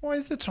 what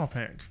is the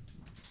topic?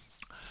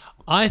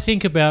 I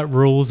think about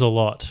rules a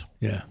lot.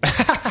 Yeah.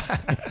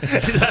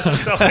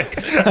 Topic.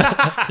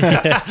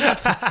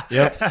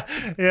 Yep.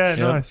 Yeah,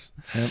 nice.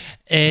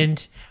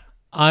 And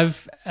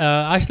I've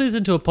actually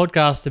listened to a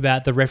podcast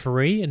about the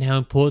referee and how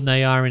important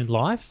they are in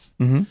life.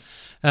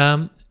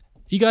 Mm-hmm.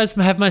 You guys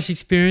have much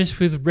experience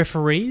with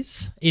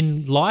referees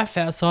in life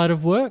outside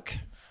of work?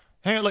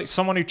 Hang on, like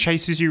someone who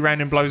chases you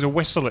around and blows a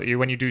whistle at you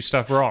when you do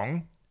stuff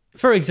wrong.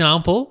 For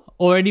example,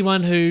 or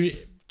anyone who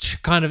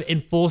kind of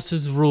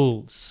enforces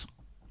rules.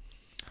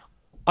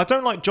 I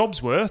don't like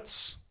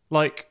Jobsworths.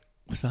 Like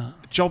What's that?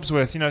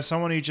 Jobsworth,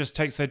 someone who just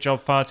takes their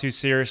job far too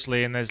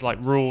seriously and there's like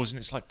rules and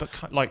it's like, but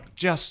like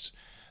just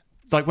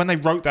like when they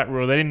wrote that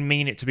rule, they didn't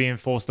mean it to be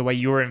enforced the way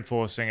you're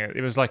enforcing it.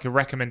 It was like a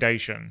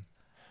recommendation.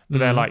 But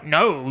they're like,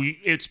 no,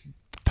 it's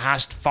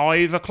past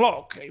 5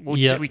 o'clock.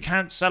 We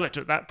can't sell it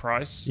at that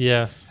price.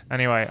 Yeah.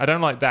 Anyway, I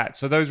don't like that.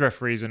 So those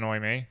referees annoy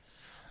me.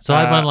 So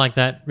I had one like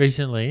that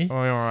recently. Oh,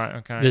 all right.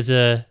 Okay. There's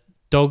a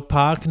dog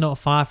park not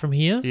far from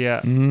here, Yeah.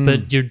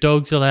 but your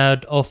dog's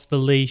allowed off the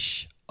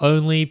leash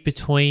only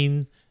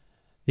between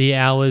the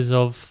hours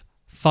of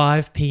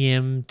 5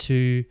 p.m.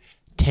 to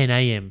 10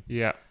 a.m.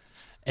 Yeah.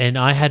 And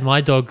I had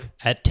my dog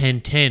at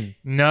 10:10.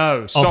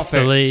 No, stop Off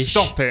the it. leash.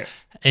 Stop it.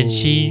 And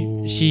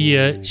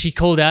she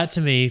called out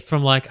to me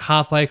from like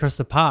halfway across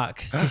the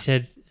park. She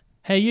said,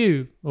 "Hey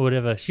you," or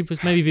whatever. She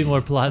was maybe a bit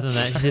more polite than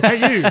that. She said,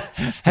 Hey,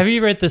 you. "Have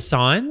you read the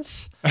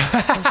signs?"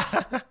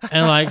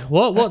 And like,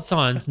 what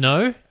signs?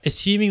 No.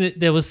 Assuming that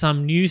there was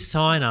some new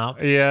sign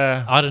up.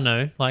 Yeah. I don't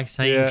know, like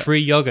saying Yeah. free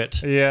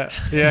yogurt. Yeah.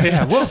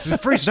 Well,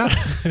 free stuff.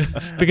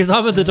 Because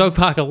I'm at the dog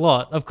park a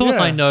lot. Of course,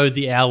 Yeah. I know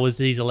the hours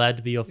that he's allowed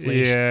to be off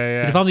leash.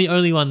 Yeah. But if I'm the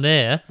only one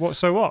there, What?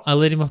 So what? I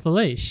let him off the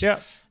leash. Yeah.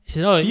 He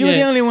said, "Oh, You were yeah."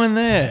 the only one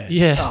there.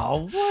 Yeah.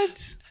 Oh,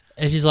 what?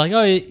 And she's like,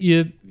 "Oh,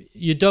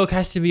 your dog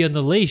has to be on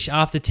the leash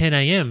after 10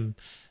 a.m.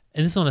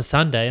 And this is on a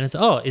Sunday. And I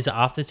said, "Oh, is it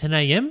after 10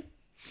 a.m.?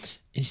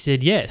 And she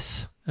said,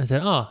 "Yes." I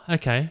said, "Oh,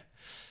 okay."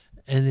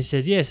 And they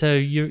said, "Yeah, so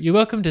you're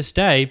welcome to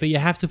stay, but you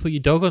have to put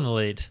your dog on the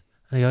lead."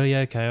 And I go,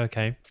 "Yeah,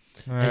 okay."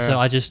 And so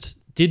I just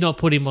did not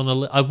put him on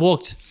the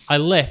I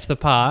left the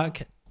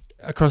park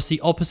across the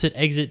opposite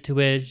exit to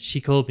where she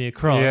called me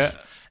across.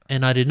 Yeah.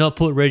 And I did not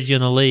put Reggie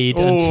on the lead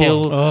Oh.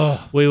 until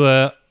we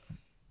were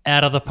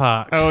out of the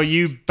park. Oh,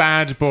 you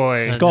bad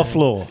boy.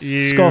 Scofflaw. You-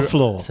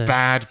 Scofflaw. So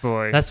Bad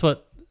boy. that's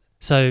what.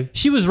 So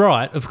she was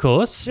right, of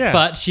course. Yeah.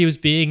 But she was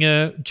being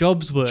a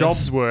Jobsworth.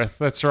 Jobsworth.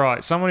 That's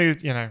right. Someone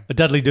who, A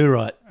Dudley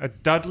Do-Right. a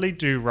Dudley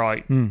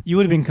do-right. You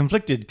would have been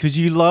conflicted because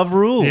you love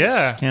rules,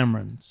 Yeah.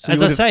 Cameron. So As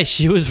you I would have- say,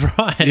 she was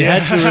right. you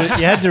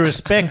had to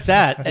respect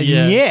that, and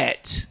Yeah.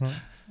 yet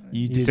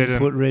you didn't didn't.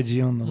 put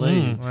Reggie on the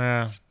lead.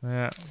 Yeah.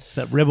 It's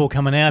that rebel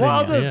coming out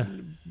What in you. other Yeah.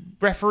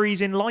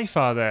 referees in life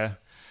are there?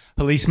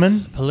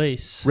 Policemen,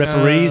 Police.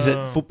 referees Oh.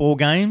 at football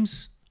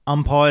games,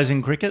 umpires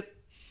in cricket,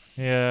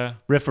 Yeah.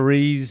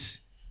 referees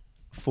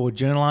for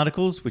journal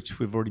articles, which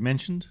we've already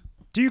mentioned.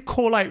 Do you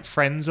call out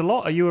Friends a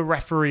lot? Are you a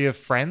referee of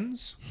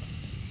Friends?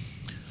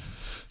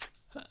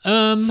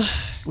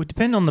 It would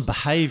depend on the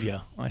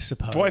behaviour, I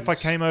suppose. What if I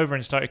came over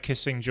and started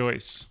kissing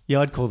Joyce?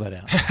 Yeah, I'd call that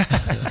out.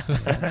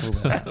 I'd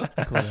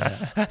call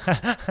that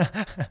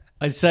out.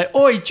 I'd say,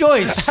 "Oi,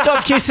 Joyce,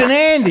 stop kissing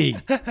Andy.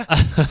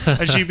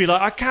 And she'd be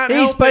like, I can't He's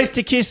help supposed it.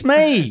 to kiss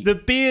me." The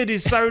beard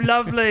is so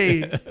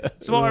lovely.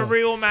 It's what a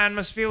real man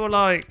must feel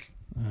like.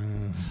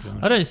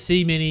 I don't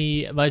see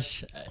many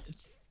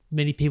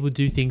people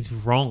do things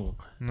wrong.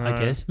 I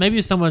guess maybe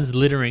if someone's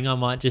littering, I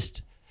might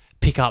just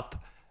pick it up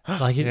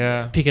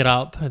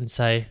and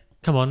say,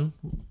 "Come on,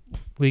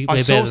 we're I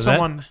better saw than that."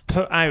 someone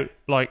put out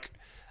like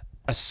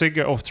a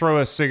cigarette or throw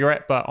a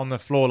cigarette butt on the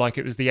floor like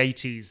it was the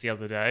 80s the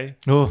other day.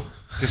 Oh,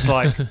 Just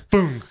like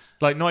boom,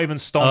 like not even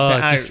stomp Oh,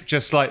 it out, just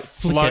just like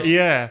flick it.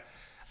 yeah.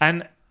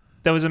 And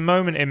there was a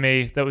moment in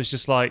me that was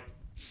just like,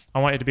 I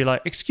wanted to be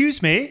like,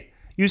 "Excuse me,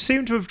 you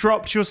seem to have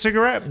dropped your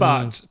cigarette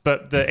butt,"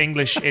 but the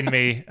English in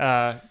me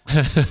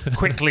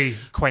quickly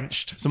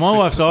quenched. so my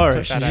wife's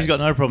Irish, that and she's out. got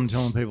no problem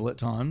telling people at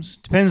times.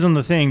 Depends on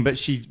the thing, but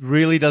she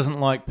really doesn't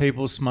like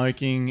people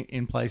smoking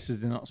in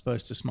places they're not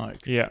supposed to smoke.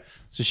 Yeah,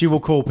 So she will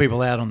call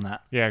people out on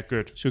that. yeah,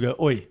 good. She'll go,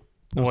 "Oi,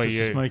 not Oi, supposed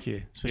to you." smoke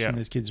here," especially Yeah. when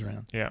there's kids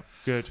around. Yeah,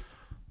 good.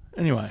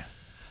 Anyway,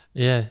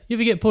 Yeah. You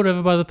ever get pulled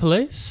over by the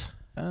police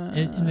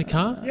in the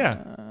car?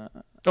 Yeah,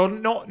 or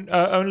not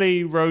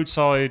only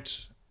roadside.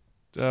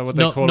 What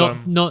they call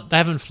them? Not. They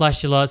haven't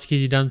flashed your lights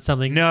because you've done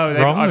something No,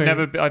 wrong.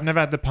 I've never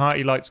had the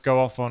party lights go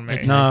off on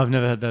me. no, I've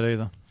never had that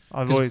either.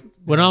 I've always.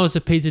 When I was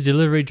a pizza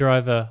delivery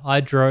driver,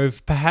 I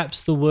drove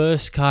perhaps the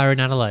worst car in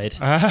Adelaide,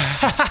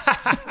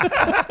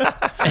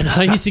 and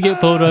I used to get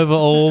pulled over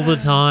all the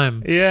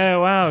time. Yeah,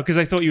 wow. Because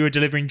I thought you were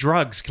delivering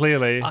drugs.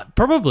 Clearly.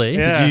 Probably.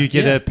 Yeah. Did you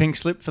get Yeah. a pink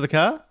slip for the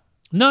car?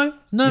 No,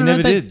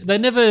 never they, did. They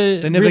never.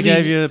 They never really-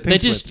 gave you a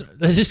pink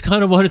They just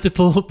kind of wanted to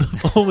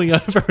pull me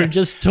over and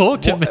just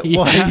talk to me.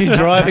 Why are you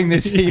driving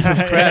this heap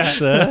of crap,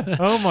 sir?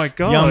 Oh my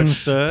god. Young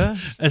sir.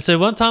 And so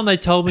one time they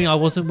told me I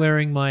wasn't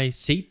wearing my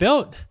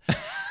seatbelt.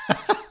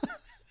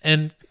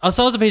 And I was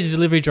a pizza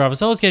delivery driver,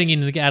 so I was getting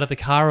in and out of the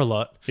car a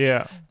lot.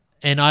 Yeah.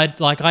 And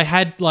I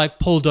had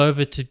pulled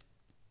over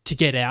to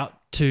get out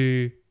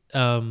to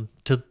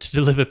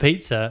deliver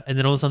pizza, and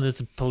then all of a sudden there's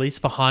the police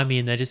behind me,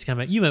 and they just come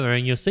out, "You weren't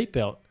wearing your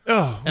seatbelt,"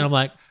 Oh. and I'm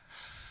like,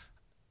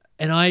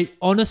 and I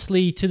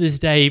honestly to this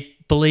day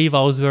believe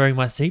I was wearing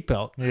my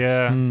seatbelt,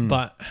 Yeah.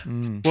 but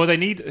Well,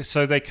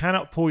 they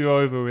cannot pull you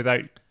over with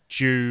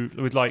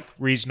like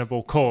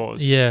reasonable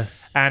cause. yeah.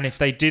 And if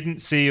they didn't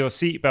see your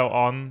seatbelt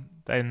on,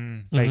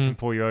 then they can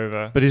pull you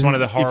over. But It's isn't one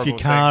of the horrible if your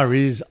car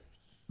things. is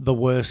the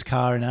worst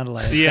car in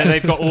Adelaide? Yeah,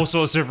 they've got all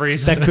sorts of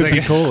reasons. That could They be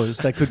get- cause.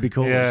 That could be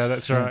cause. Yeah,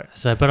 that's right.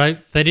 So, but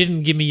they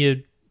didn't give me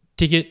a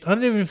ticket. I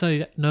don't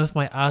even know if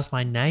I asked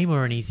my name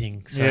or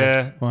anything. So,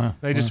 Yeah. Wow.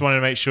 They just wanted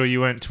to make sure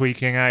you weren't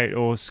tweaking out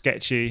or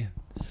sketchy.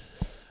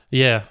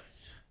 yeah.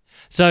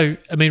 So,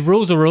 I mean,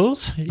 rules are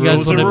rules. You Rules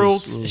guys want are to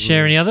rules.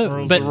 share any other?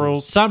 Rules but are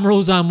rules. some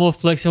rules are more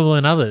flexible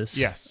than others.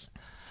 Yes.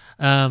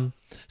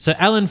 So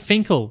Alan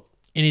Finkel,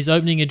 in his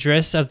opening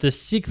address of the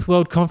 6th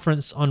World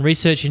Conference on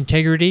Research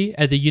Integrity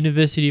at the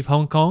University of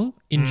Hong Kong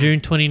in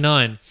June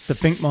 29, The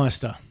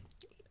Finkmeister.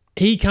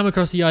 he come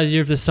across the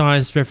idea of the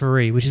science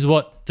referee, which is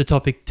what the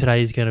topic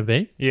today is going to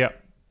be. Yeah.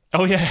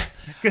 Oh yeah.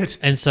 Good.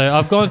 And so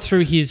I've gone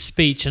through his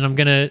speech, and I'm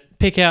going to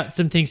pick out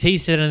some things he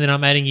said, and then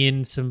I'm adding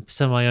in some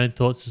of my own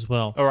thoughts as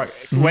well. All right.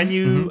 When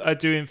you are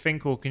doing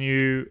Finkel, can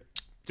you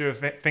do a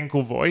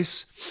Finkel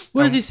voice?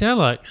 What does he sound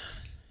like?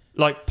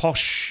 Like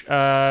posh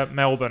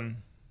Melbourne.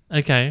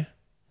 Okay.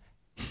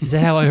 Is that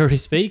how I already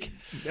speak?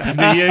 Do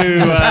you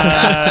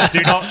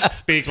do not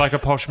speak like a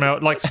posh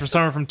like for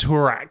someone from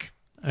Turak?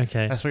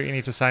 Okay. That's what you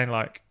need to sound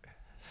like.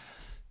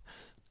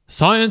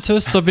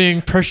 Scientists are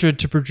being pressured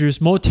to produce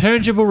more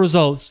tangible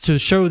results to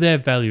show their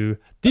value.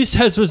 This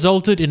has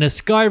resulted in a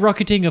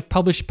skyrocketing of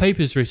published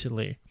papers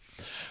recently.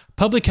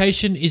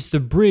 Publication is the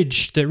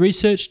bridge that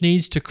research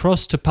needs to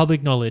cross to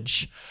public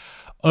knowledge.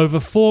 Over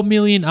 4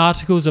 million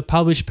articles are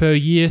published per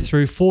year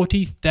through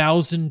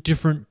 40,000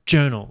 different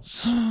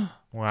journals.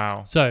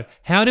 Wow. So,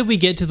 how did we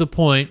get to the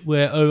point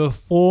where over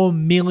 4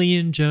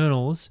 million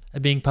journals are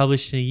being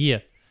published in a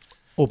year?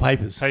 Or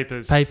papers.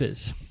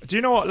 Papers. Do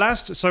you know what?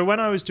 So when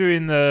I was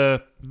doing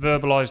the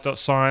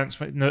verbalized.science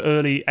in the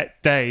early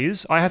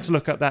days, I had to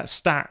look up that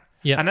stat.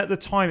 Yeah. And at the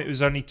time, it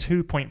was only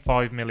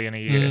 2.5 million a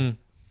year.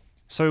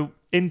 So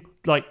in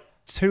like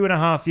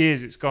 2.5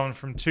 years, it's gone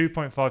from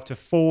 2.5 to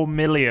 4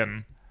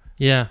 million.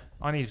 Yeah.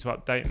 I need to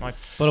update my...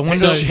 But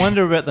I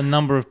wonder about the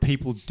number of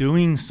people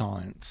doing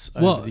science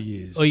over the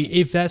years. Or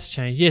if that's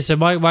changed. Yeah, so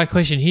my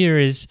question here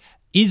is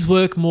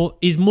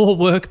more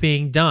work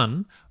being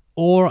done,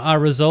 or are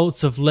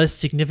results of less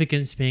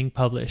significance being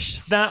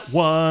published? That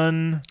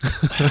one.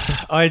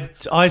 I'd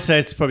say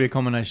it's probably a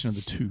combination of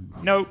the two.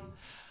 Nope.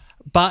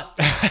 But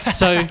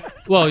so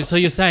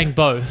you're saying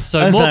both. So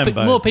I'm more saying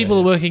both, more people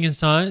yeah. are working in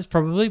science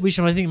probably, which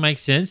I think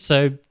makes sense.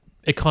 So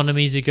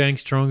economies are going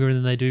stronger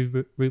than they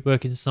do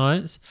work in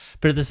science.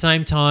 But at the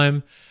same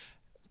time,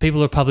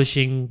 people are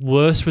publishing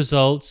worse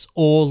results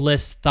or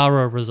less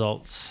thorough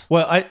results.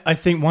 Well, I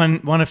think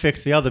one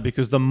affects the other,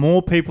 because the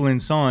more people in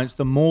science,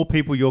 the more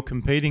people you're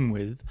competing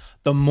with,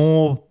 the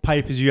more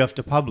papers you have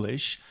to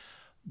publish,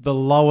 the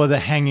lower the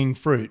hanging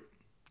fruit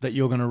that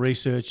you're going to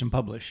research and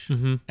publish,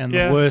 and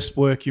Yeah. the worst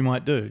work you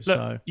might do. Look,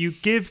 So you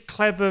give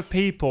clever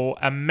people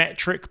a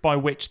metric by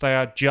which they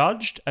are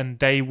judged and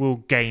they will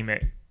game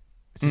it.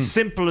 It's as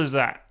simple as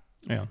that.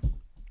 yeah.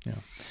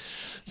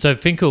 So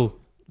Finkel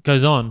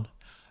goes on.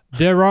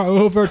 There are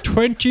over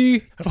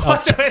 20...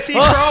 Where's he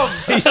from?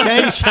 He's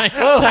changed.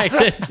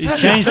 accents. He's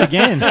changed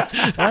again.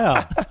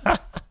 Wow.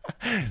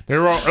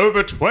 There are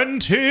over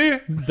 20.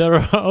 There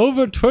are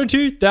over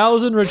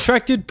 20,000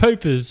 retracted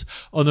papers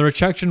on the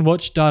Retraction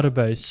Watch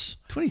database.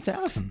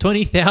 20,000.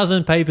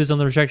 20,000 papers on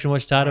the Retraction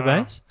Watch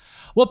database.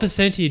 What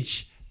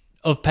percentage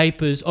of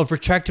papers, of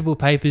retractable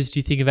papers, do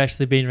you think have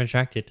actually been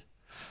retracted?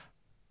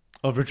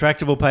 Of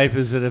retractable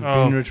papers that have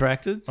been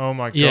retracted? Oh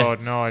my Yeah.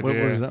 God, no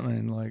idea. What does that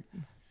mean? Like,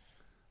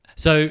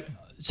 So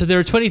there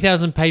are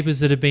 20,000 papers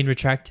that have been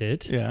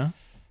retracted. yeah.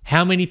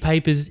 How many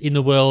papers in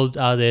the world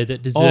are there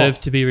that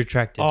deserve to be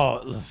retracted?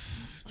 Oh,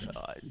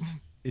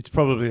 it's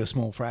probably a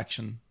small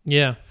fraction,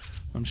 Yeah.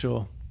 I'm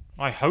sure.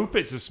 I hope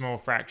it's a small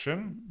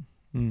fraction.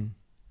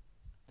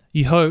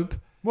 You hope.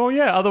 Well,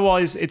 yeah.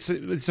 Otherwise, it's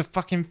a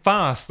fucking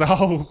farce. The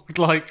whole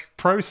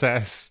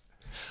process.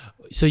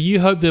 So you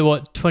hope that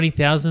what,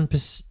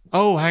 20,000%?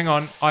 Oh, hang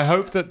on. I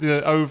hope that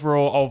the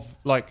overall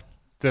of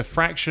the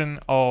fraction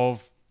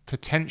of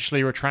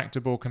potentially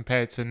retractable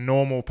compared to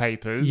normal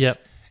papers Yep.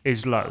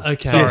 is low.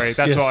 Okay. Sorry, Yes,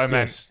 that's yes, what I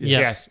meant. yes,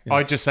 Yes, yes.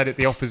 I just said it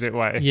the opposite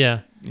way.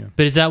 Yeah. Yeah.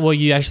 But is that what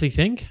you actually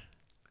think?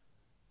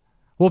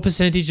 What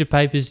percentage of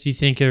papers do you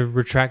think would be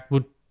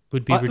retractable?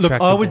 Look,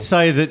 I would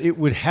say that it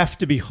would have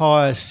to be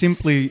higher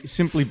simply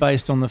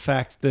based on the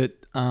fact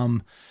that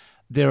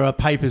there are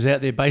papers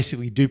out there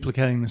basically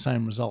duplicating the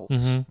same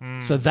results.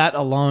 So that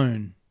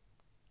alone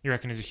You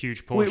reckon is a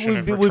huge portion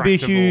of would be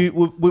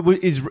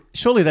retractable?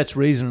 surely that's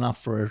reason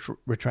enough for a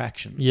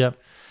retraction. Yep.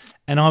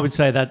 And I would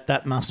say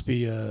that must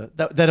be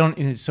that on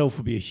in itself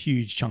would be a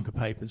huge chunk of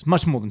papers,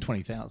 much more than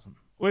 20,000.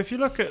 Well, if you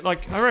look at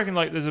I reckon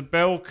there's a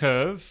bell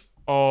curve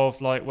of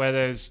where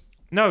there's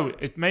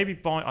it may be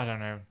I don't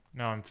know.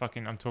 No, I'm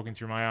talking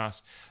through my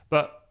ass.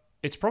 But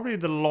it's probably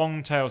the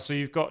long tail. So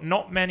you've got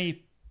not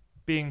many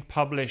being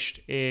published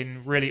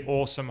in really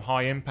awesome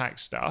high impact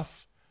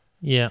stuff.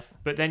 Yeah.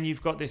 But then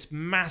you've got this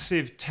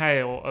massive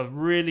tail of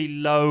really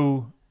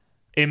low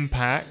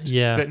impact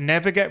that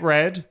never get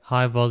read,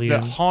 High volume.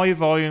 that high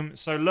volume.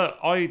 So look,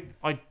 I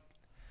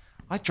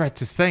dread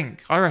to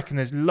think. I reckon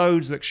there's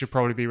loads that should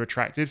probably be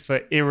retracted for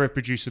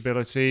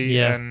irreproducibility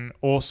and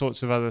all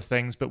sorts of other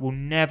things, but will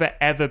never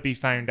ever be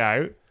found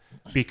out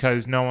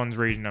because no one's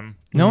reading them.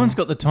 No one's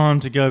got the time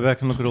to go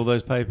back and look at all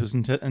those papers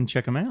and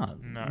check them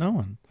out. No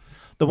one.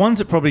 The ones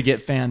that probably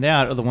get found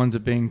out are the ones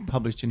that are being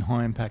published in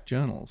high impact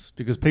journals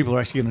because people are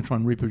actually going to try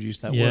and reproduce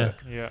that work.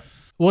 Yeah.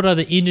 What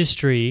other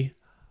industry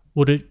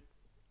would it,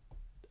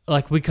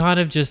 we kind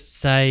of just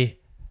say,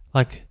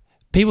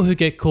 people who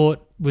get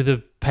caught with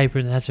a paper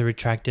and they have to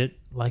retract it,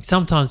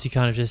 sometimes you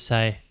kind of just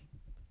say,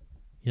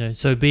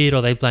 so be it,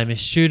 or they blame a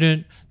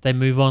student, they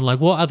move on.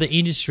 What other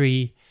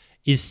industry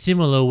is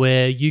similar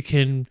where you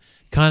can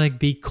kind of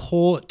be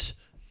caught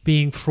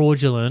being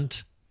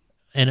fraudulent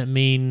and it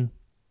mean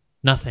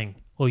nothing,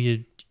 or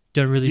you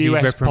don't really be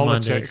US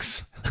reprimanded?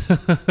 politics.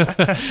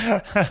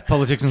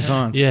 Politics and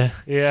science. Yeah.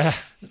 Yeah.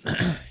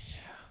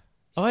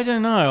 I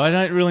don't know. I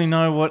don't really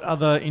know what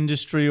other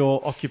industry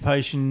or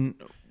occupation,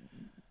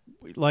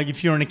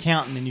 if you're an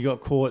accountant and you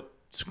got caught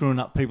screwing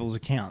up people's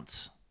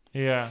accounts,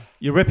 Yeah.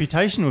 your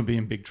reputation would be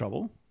in big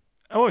trouble.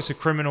 Oh, it's a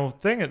criminal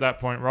thing at that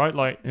point,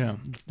 right? Yeah.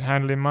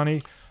 Handling money.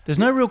 There's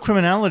no real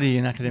criminality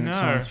in academic No.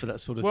 science for that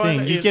sort of Well,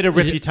 thing. You get a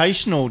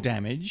reputational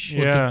damage.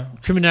 Yeah.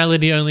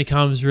 Criminality only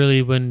comes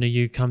really when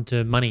you come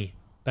to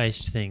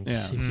money-based things.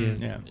 Yeah. If you,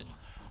 Yeah.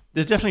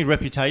 There's definitely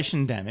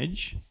reputation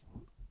damage,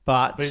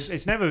 but But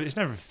it's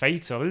never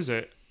fatal, is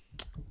it?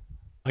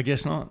 I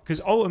guess not. Because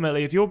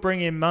ultimately, if you're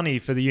bringing money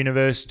for the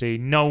university,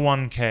 no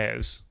one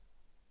cares.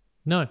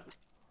 No.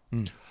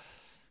 That's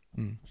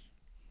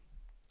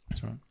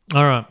right.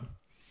 All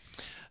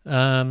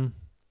right.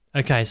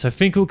 Okay, so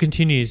Finkel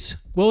continues.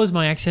 What was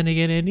my accent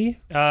again, Andy?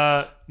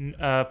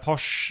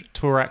 Posh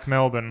Turak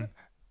Melbourne.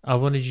 I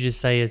wanted you to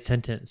say a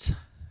sentence.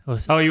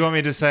 Oh, you want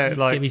me to say it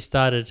Get me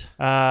started.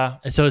 there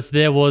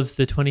There was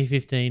the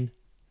 2015.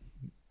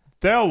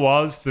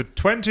 was the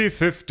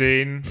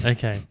 2015.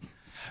 Okay.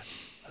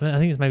 I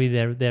think it's maybe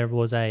there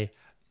was a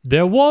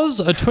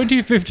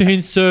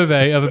 2015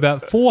 survey of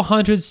about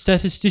 400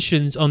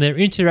 statisticians on their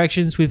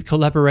interactions with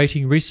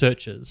collaborating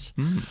researchers.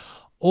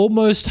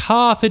 Almost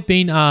half had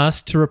been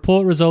asked to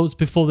report results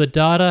before the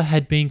data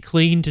had been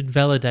cleaned and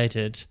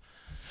validated.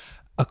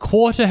 A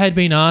quarter had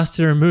been asked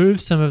to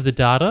remove some of the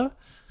data.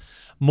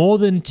 More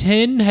than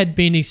 10 had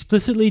been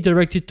explicitly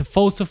directed to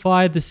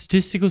falsify the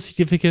statistical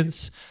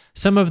significance,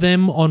 some of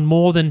them on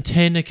more than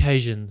 10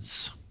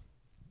 occasions.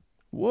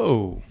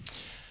 Whoa.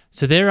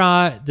 So there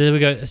we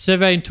go, a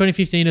survey in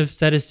 2015 of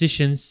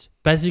statisticians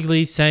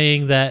basically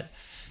saying that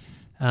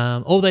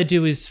all they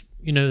do is,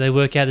 they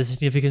work out the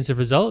significance of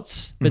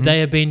results, but they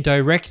have been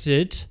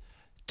directed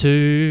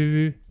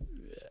to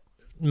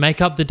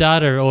make up the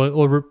data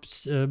or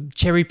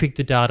cherry pick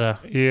the data,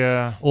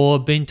 Yeah. or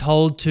been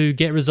told to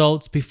get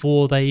results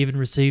before they even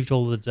received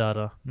all the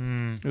data.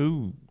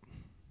 Ooh.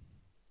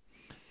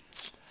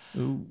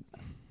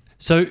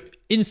 So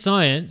in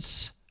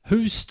science,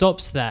 who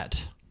stops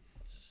that?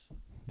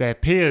 Their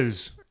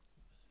peers.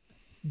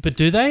 But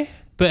do they?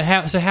 But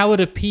how? So how would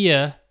a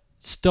peer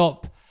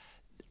stop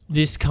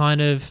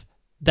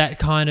that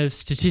kind of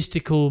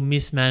statistical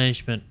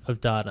mismanagement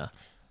of data?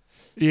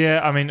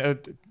 Yeah, I mean,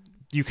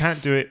 you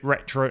can't do it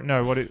retro.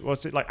 No,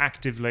 what's it like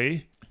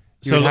actively?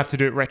 You So would look- have to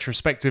do it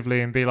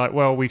retrospectively and be like,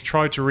 well, we've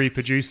tried to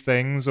reproduce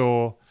things,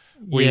 or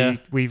Yeah.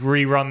 we've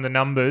rerun the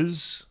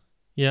numbers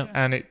Yeah.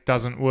 and it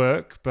doesn't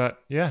work.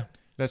 But yeah,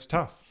 that's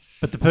tough.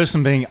 But the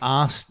person being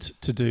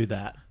asked to do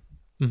that,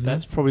 Mm-hmm.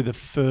 that's probably the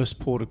first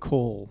port of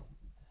call.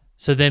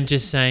 So them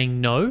just saying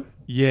no.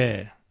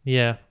 Yeah.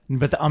 Yeah.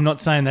 But I'm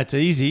not saying that's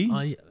easy.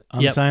 I'm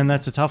yep. saying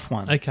that's a tough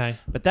one. Okay.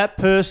 But that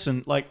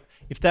person, like,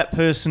 if that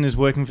person is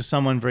working for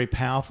someone very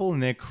powerful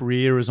and their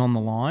career is on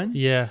the line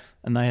Yeah.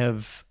 and they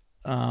have,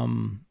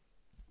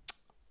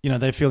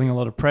 they're feeling a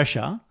lot of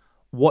pressure,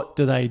 what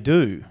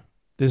do?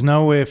 There's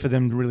nowhere for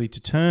them really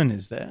to turn,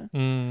 is there?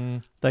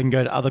 Mm. They can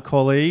go to other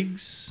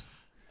colleagues.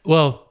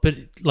 Well, but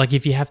like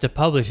if you have to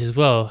publish as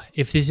well,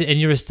 and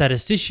you're a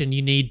statistician,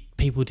 you need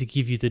people to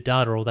give you the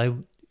data, or they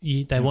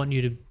want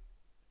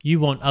you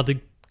want other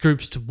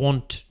groups to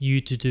want you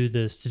to do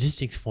the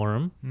statistics for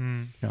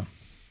them. Yeah.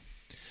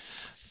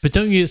 But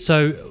don't you?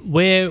 So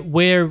where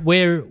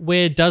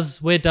does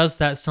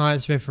that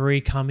science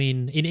referee come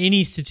in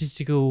any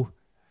statistical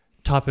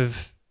type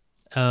of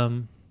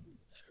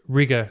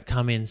rigor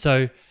come in?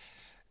 So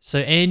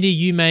Andy,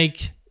 you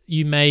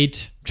made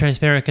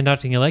transparent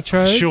conducting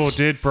electrodes. Sure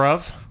did,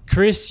 bruv.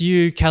 Chris,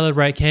 you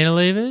calibrate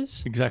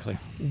cantilevers. Exactly.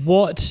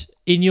 What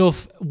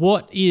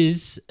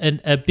is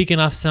a big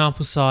enough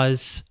sample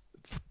size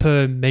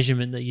per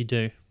measurement that you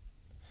do?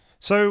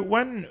 So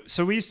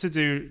we used to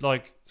do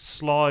like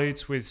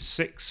slides with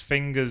 6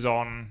 fingers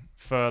on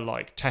for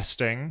like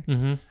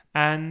testing,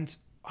 and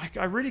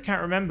I really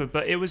can't remember,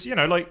 but it was,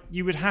 like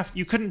you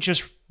couldn't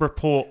just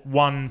report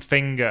one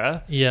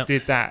finger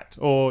did that,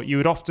 or you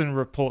would often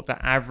report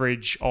the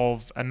average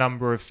of a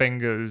number of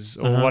fingers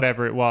or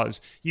whatever it was.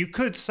 You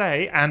could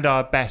say, and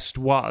our best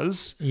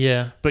was,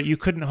 but you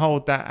couldn't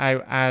hold that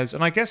out as,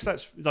 and I guess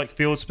that's like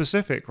field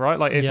specific, right?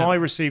 Like if I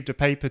received a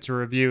paper to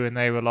review and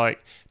they were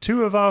like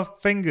 2 of our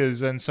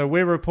fingers, and so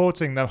we're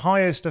reporting the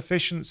highest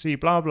efficiency,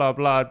 blah, blah,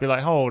 blah, I'd be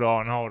like, hold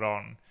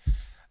on.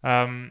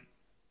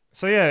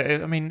 So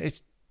yeah,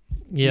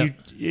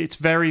 it's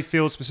very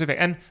field specific.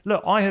 And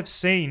look, I have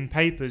seen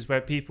papers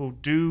where people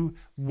do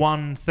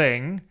one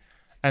thing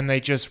and they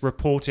just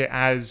report it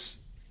as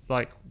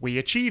like, we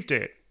achieved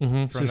it.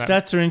 So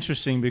stats are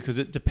interesting because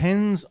it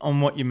depends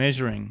on what you're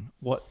measuring,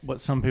 what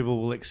some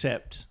people will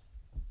accept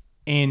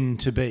N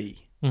to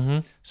be.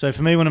 So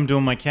for me, when I'm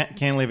doing my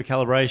cantilever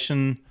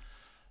calibration,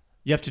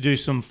 you have to do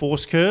some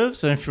force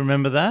curves. I don't know if you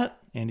remember that.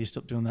 Andy,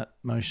 stop doing that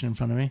motion in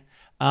front of me.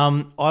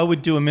 I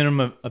would do a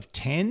minimum of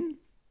 10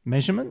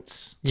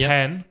 measurements.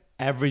 10.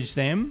 Average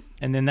them,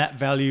 and then that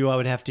value I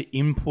would have to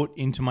input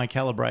into my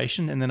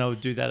calibration, and then I would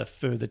do that a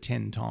further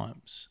 10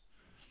 times.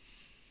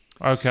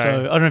 Okay. So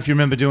I don't know if you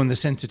remember doing the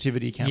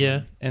sensitivity, Cameron.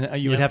 Yeah.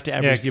 And you would have to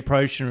average the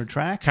approach and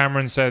retract.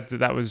 Cameron said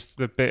that was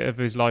the bit of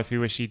his life he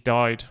wished he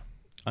died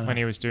when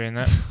he was doing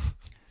that.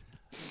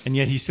 And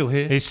yet he's still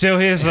here. He's still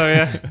here, so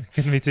yeah,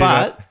 couldn't be too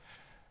bad. But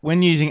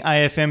when using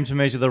AFM to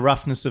measure the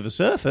roughness of a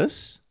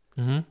surface,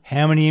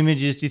 how many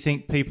images do you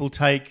think people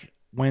take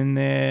when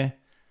they're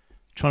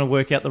trying to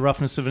work out the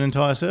roughness of an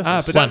entire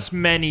surface? But that's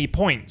many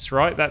points,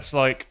 right? That's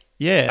like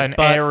an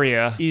but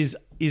area.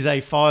 Is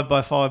a 5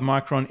 by 5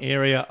 micron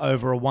area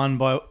over a 1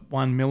 by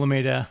 1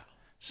 millimeter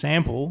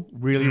sample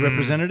really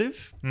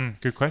representative?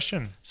 Good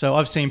question. So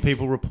I've seen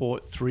people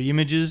report 3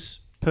 images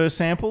per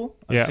sample.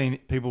 I've Yeah. seen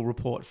people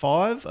report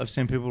 5. I've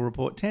seen people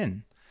report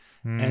 10.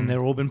 And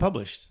they're all been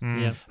published.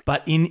 Yeah.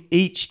 But in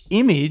each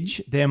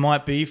image, there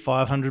might be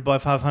 500 by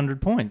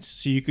 500 points.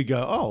 So you could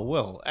go, oh,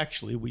 well,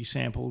 actually, we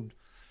sampled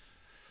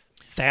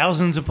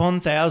thousands upon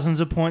thousands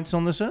of points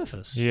on the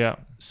surface. Yeah.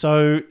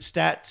 So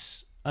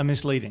stats are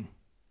misleading.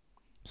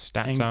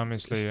 Stats are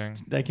misleading.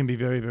 They can be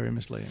very, very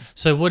misleading.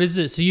 So what is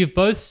it? So you've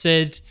both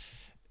said,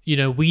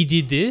 we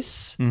did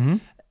this,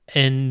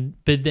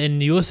 but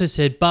then you also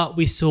said, but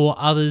we saw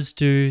others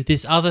do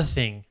this other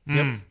thing.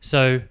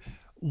 So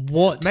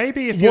what?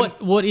 Maybe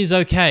if what is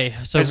okay?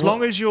 So as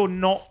long as you're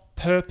not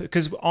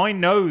because I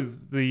know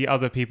the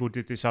other people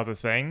did this other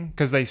thing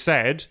because they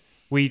said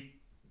we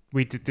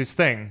did this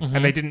thing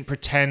and they didn't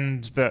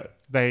pretend that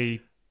they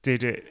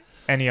did it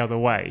any other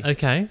way.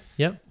 Okay.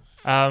 Yep.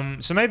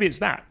 So maybe it's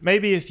that.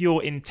 Maybe if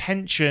your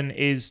intention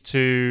is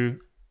to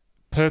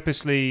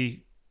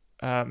purposely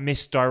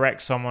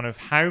misdirect someone of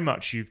how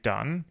much you've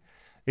done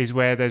is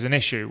where there's an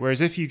issue. Whereas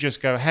if you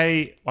just go,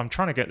 hey, I'm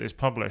trying to get this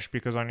published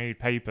because I need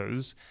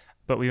papers,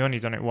 but we've only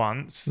done it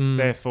once.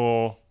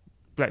 Therefore,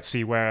 let's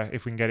see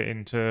if we can get it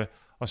into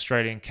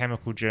Australian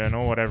Chemical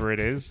Journal, whatever it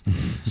is.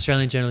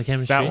 Australian Journal of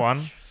Chemistry. That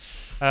one.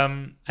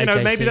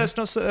 Maybe that's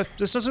not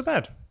so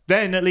bad.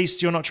 Then at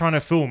least you're not trying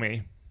to fool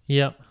me.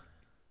 Yep.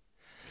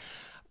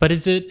 But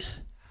is it?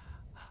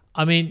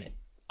 I mean,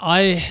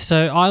 I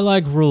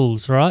like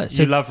rules, right?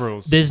 So you love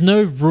rules. There's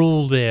no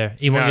rule there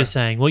in what No. you're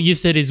saying. What you've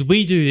said is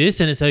we do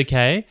this and it's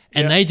okay,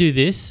 and they do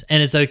this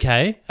and it's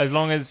okay. As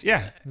long as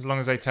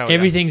they tell you.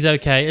 Everything's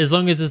okay as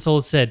long as it's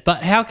all said.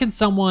 But how can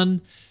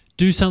someone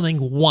do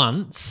something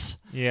once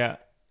Yeah.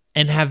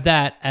 and have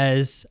that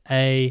as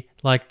a,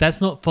 like, that's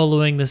not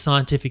following the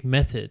scientific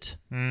method,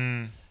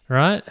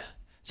 right?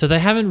 So they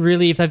haven't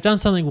really, if they've done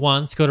something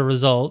once, got a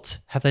result,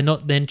 have they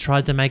not then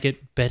tried to make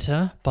it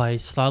better by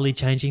slightly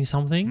changing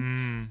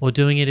something or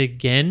doing it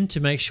again to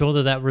make sure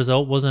that that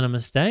result wasn't a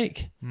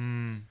mistake?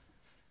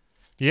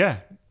 Yeah.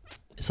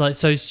 It's like,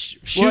 so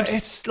Well,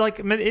 it's like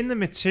in the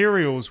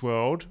materials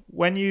world,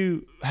 when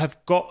you have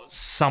got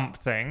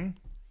something,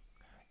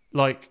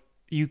 like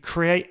you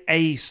create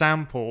a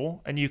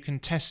sample and you can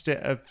test it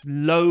a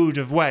load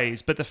of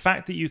ways, but the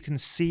fact that you can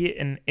see it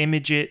and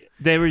image it,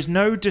 there is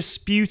no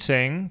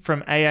disputing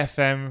from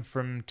AFM,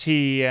 from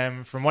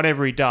TEM, from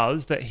whatever he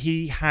does, that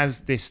he has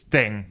this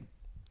thing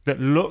that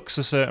looks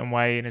a certain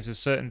way and is a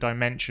certain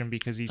dimension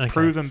because he's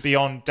proven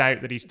beyond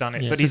doubt that he's done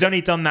it. Yeah, but so he's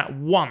only done that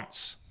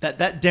once.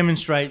 That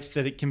demonstrates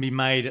that it can be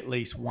made at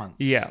least once.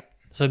 Yeah.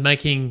 So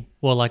making,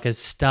 well, like a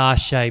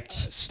star-shaped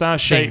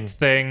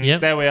Thing.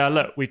 Yep. There we are.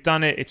 Look, we've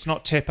done it. It's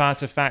not tip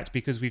artifact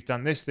because we've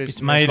done this. It's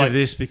and made like, of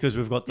this because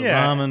we've got the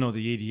Yeah. Raman or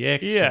the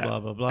EDX or blah,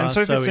 blah, blah. And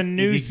so if it's a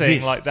new it thing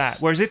exists. like that,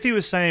 whereas if he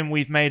was saying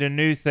we've made a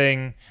new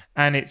thing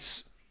and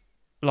it's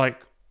like,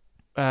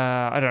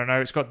 I don't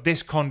know, it's got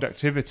this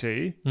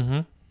conductivity,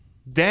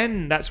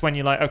 then that's when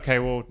you're like, okay,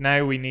 well,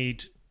 now we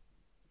need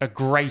a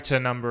greater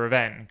number of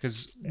N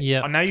because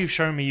now you've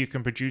shown me you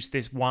can produce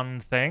this one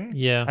thing.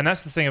 Yeah. And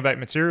that's the thing about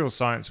material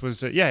science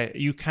was that,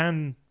 you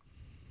can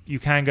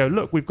go,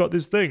 look, we've got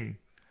this thing.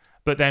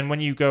 But then when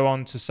you go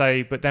on to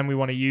say, but then we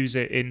want to use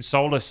it in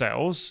solar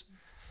cells,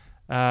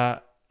 and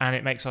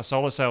it makes our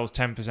solar cells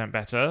 10%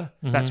 better,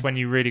 that's when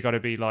you really got to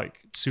be like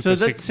super.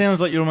 So that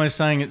sounds like you're almost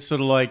saying it's sort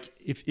of like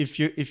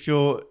if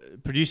you're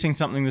producing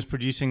something that's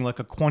producing like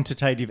a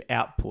quantitative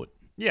output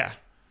yeah.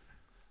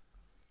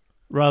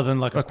 rather than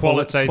like a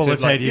qualitative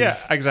qualitative yeah,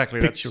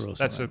 exactly. picture or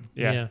That's something.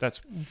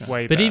 that's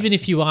way But better. even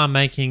if you are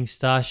making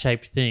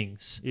star-shaped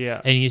things, Yeah.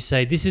 and you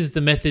say this is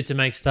the method to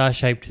make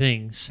star-shaped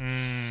things,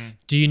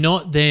 do you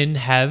not then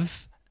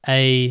have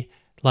a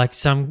like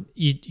some?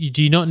 You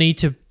do you not need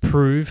to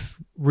prove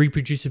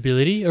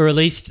reproducibility, or at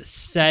least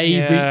say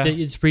Yeah. that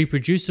it's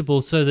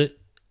reproducible, so that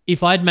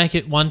if I'd make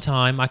it one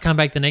time, I come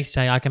back the next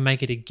day, I can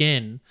make it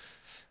again,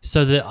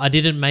 so that I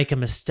didn't make a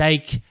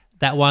mistake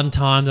that one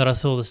time that I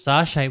saw the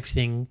star-shaped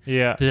thing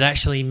Yeah. that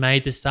actually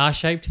made the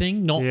star-shaped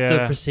thing, not the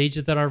Yeah.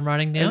 procedure that I'm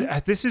writing down.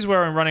 This is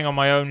where I'm running on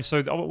my own.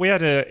 So we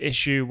had a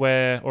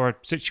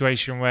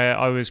situation where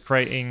I was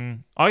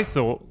creating, I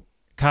thought,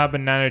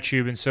 carbon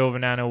nanotube and silver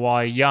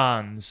nanowire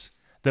yarns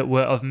that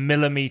were of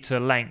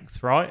millimeter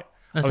length, right?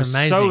 That's I was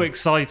amazing. so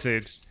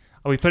excited.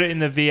 We put it in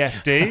the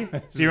VFD.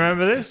 Do you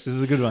remember this? This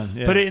is a good one.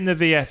 Yeah. Put it in the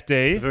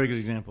VFD. It's a very good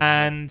example.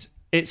 And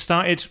it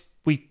started,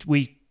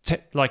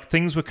 like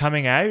things were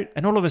coming out,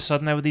 and all of a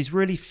sudden there were these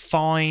really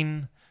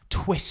fine,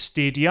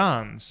 twisted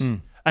yarns.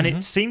 And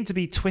it seemed to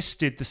be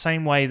twisted the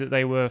same way that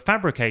they were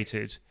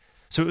fabricated.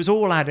 So it was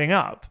all adding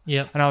up.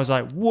 Yep. And I was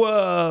like,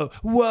 whoa.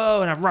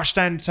 And I rushed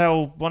down to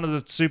tell one of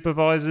the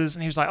supervisors,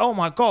 and he was like, oh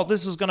my God,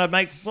 this is going to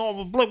make blah,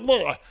 blah, blah,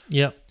 blah.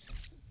 Yep.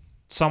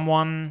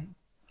 Someone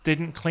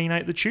didn't clean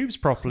out the tubes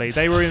properly.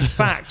 They were, in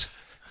fact,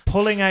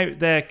 pulling out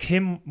their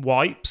Kim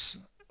wipes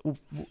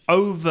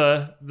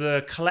over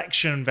the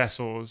collection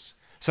vessels.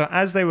 So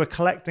as they were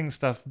collecting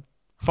stuff,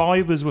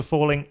 fibers were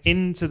falling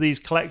into these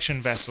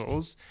collection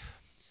vessels.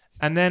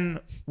 And then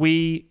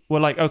we were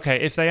like, okay,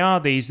 if they are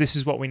these, this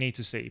is what we need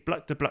to see. Blah,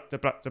 da, blah, da,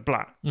 blah, da,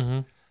 blah.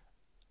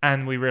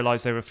 And we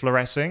realized they were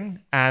fluorescing,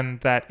 and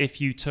that if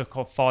you took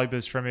off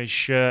fibers from his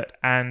shirt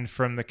and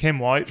from the Kim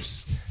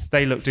wipes,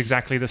 they looked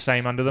exactly the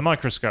same under the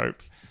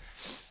microscope.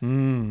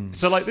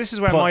 So like, this is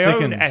where Plot my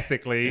thickened. own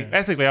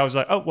ethically, I was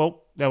like, oh,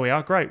 well, there we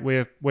are. Great.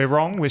 We're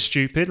wrong. We're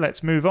stupid.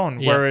 Let's move on.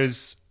 Yeah.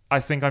 Whereas I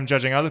think I'm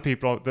judging other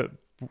people that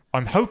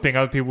I'm hoping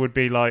other people would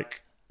be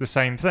like the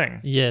same thing.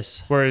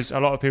 Yes. Whereas a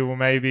lot of people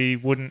maybe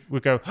would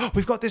go, oh,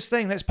 we've got this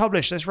thing. Let's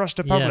publish. Let's rush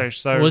to publish.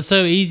 Yeah. So Well, it's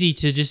so easy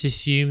to just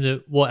assume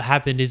that what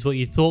happened is what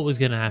you thought was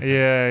going to happen.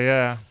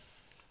 yeah.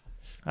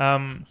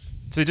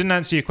 So it didn't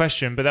answer your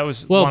question, but that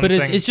was Well, one but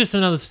thing. it's just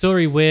another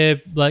story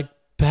where, like,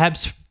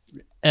 perhaps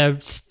a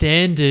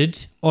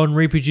standard on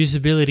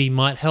reproducibility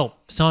might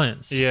help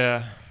science.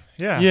 yeah.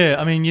 Yeah,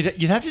 I mean, you'd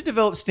have to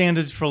develop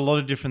standards for a lot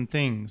of different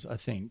things, I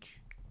think,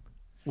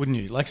 wouldn't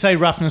you? Like, say,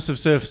 roughness of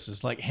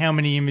surfaces. Like, how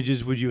many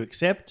images would you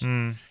accept,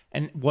 and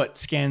what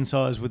scan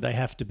size would they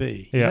have to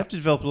be? Yeah. You'd have to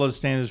develop a lot of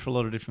standards for a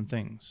lot of different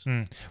things.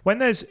 When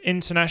there's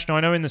international,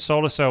 I know in the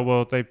solar cell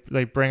world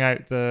they bring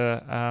out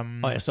the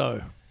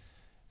ISO.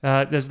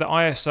 there's the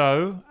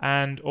ISO,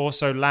 and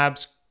also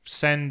labs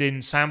send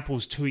in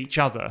samples to each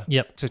other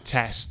Yep. to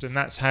test, and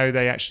that's how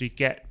they actually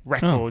get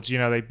records. You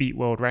know, they beat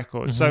world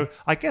records. So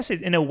I guess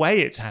in a way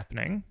it's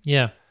happening.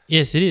 Yeah.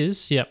 Yes, it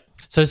is. Yep.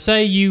 So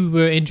say you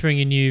were entering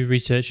a new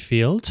research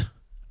field.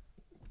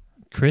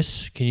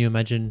 Chris, can you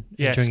imagine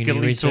entering a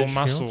new research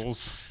Skeletal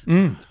field?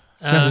 muscles.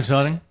 Sounds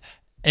exciting.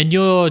 And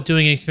you're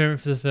doing an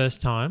experiment for the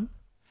first time.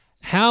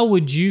 How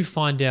would you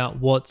find out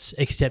what's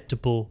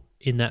acceptable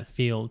in that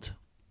field?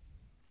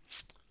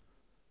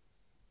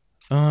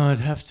 I'd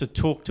have to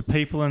talk to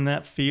people in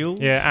that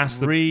field. Yeah,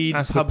 read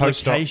ask the postdoc.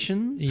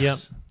 publications. Yep.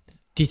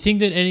 Do you think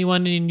that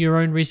anyone in your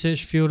own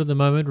research field at the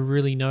moment would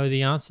really know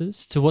the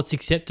answers to what's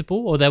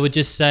acceptable? Or they would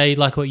just say,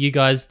 like what you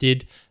guys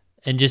did,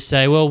 and just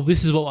say, well,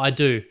 this is what I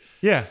do.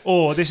 Yeah,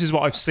 or this is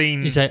what I've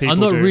seen. You say, people I'm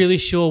not do. really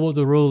sure what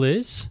the rule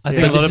is. I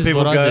think but a lot this of is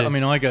people what go. do. I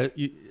mean, I go.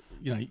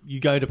 You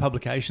go to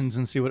publications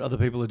and see what other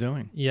people are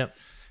doing, Yep.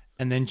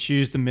 and then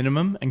choose the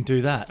minimum and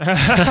do that.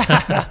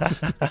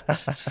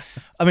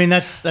 I mean,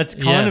 that's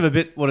kind of a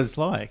bit what it's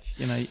like.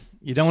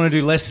 You don't want to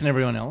do less than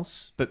everyone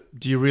else, but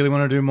do you really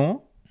want to do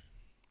more?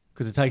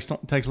 Because it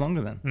takes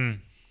longer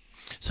then.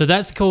 So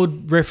that's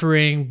called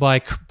refereeing by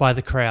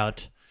the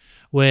crowd,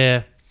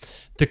 where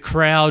the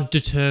crowd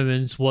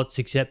determines what's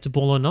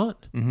acceptable or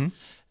not. Mm-hmm.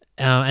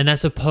 And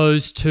that's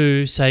opposed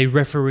to, say,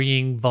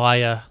 refereeing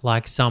via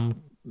like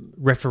some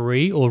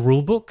referee or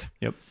rule book.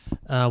 Yep.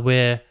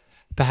 Where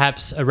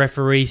perhaps a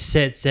referee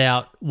sets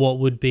out what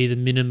would be the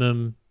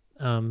minimum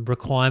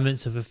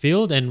requirements of a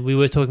field. And we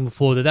were talking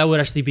before that would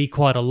actually be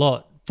quite a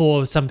lot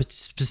for some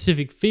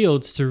specific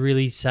fields to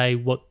really say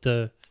what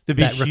that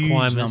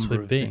requirements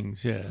would be.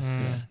 Things,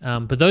 yeah.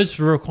 But those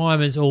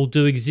requirements all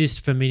do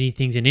exist for many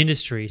things in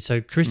industry.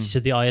 So Chris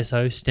said the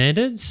ISO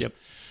standards. Yep.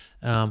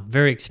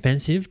 Very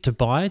expensive to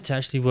buy to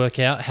actually work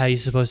out how you're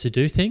supposed to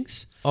do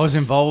things. I was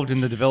involved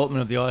in the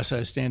development of the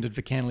ISO standard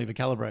for cantilever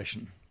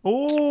calibration.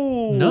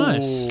 Oh,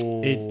 Nice.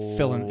 It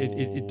fell in.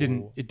 It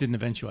didn't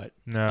eventuate.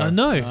 No.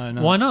 No.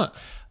 no. Why not?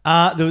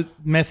 The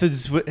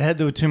methods there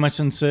were too much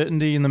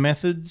uncertainty in the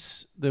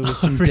methods. There was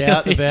some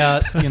doubt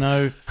about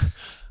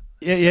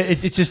it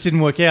just didn't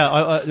work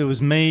out. There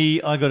was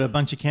me. I got a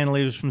bunch of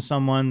cantilevers from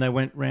someone. They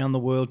went round the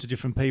world to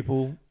different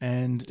people,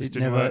 and it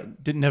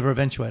never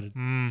eventuated.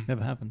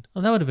 Never happened.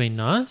 Oh, that would have been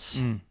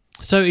nice.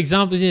 So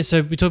examples, yeah.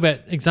 So we talk about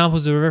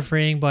examples of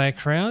refereeing by a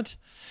crowd.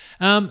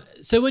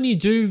 So when you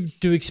do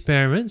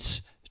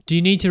experiments, do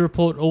you need to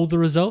report all the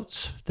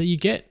results that you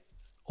get,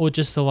 or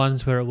just the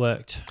ones where it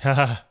worked?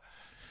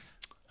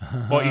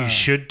 What you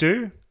should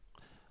do?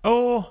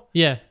 Or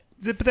Yeah.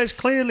 but there's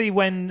clearly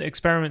when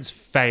experiments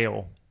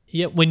fail.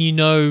 Yeah, when you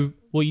know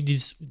what you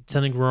did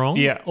something wrong,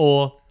 Yeah.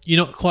 or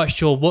you're not quite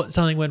sure what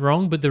something went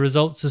wrong, but the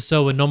results are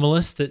so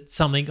anomalous that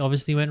something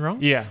obviously went wrong.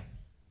 Yeah.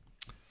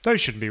 Those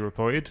shouldn't be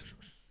reported.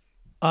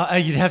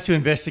 You'd have to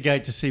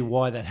investigate to see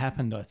why that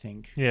happened, I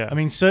think. Yeah. I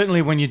mean,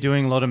 certainly when you're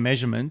doing a lot of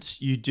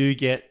measurements, you do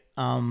get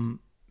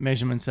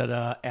measurements that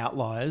are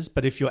outliers.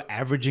 But if you're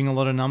averaging a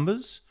lot of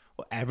numbers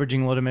or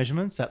averaging a lot of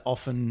measurements, that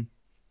often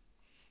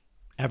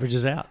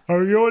averages out. I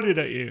yawning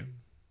at you.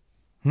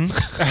 You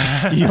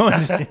know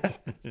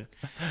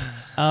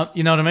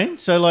what I mean?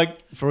 So, like,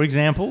 for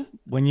example,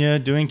 when you're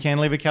doing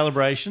cantilever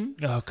calibration,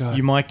 Oh, God.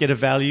 you might get a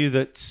value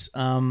that's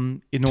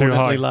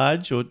inordinately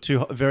large or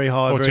very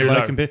high, Or very too low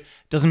low. compared.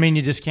 Doesn't mean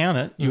you discount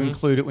it. You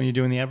include it when you're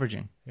doing the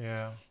averaging.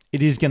 Yeah.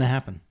 It is going to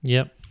happen.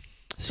 Yep.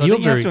 So I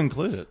think you have to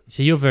include it.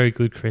 So you're very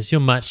good, Chris.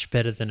 You're much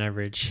better than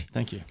average.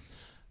 Thank you.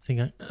 I think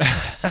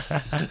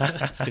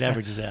It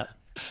averages out.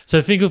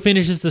 So Finkel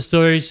finishes the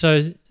story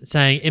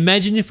saying,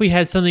 imagine if we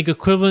had something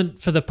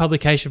equivalent for the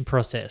publication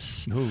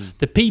process. Ooh.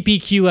 The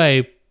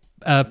PPQA,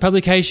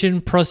 Publication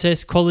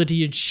Process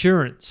Quality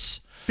Assurance.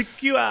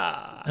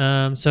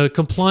 PQR. So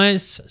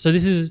compliance, so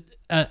this is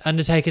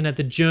undertaken at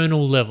the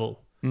journal level.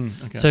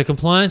 Okay. So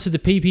compliance with the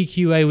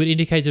PPQA would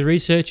indicate to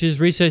researchers,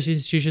 research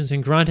institutions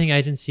and granting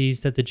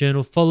agencies that the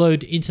journal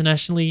followed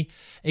internationally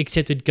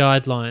accepted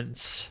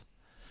guidelines.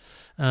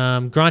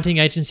 Granting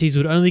agencies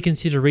would only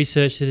consider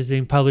research that has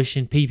been published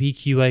in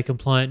PPQA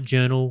compliant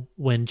journal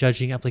when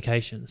judging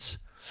applications.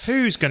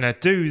 Who's going to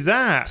do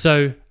that?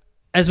 So,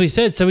 as we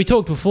said, we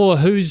talked before,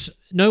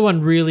 no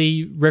one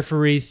really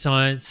referees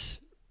science.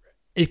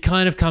 It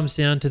kind of comes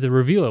down to the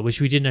reviewer,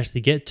 which we didn't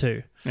actually get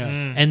to. Yeah.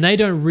 And they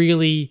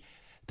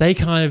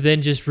kind of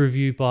then just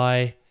review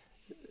by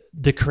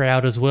the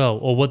crowd as well,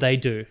 or what they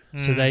do.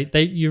 So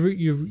you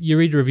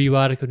read a review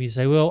article and you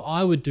say, well,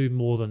 I would do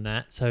more than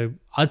that. So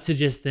I'd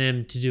suggest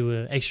them to do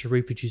an extra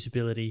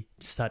reproducibility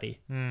study.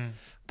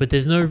 But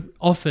there's no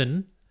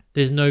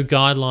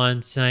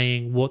guideline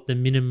saying what the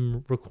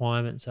minimum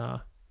requirements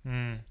are.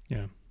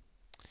 Yeah.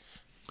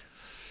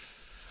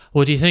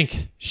 What do you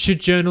think?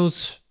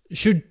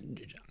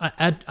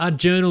 Are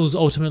journals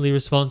ultimately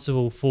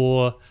responsible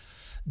for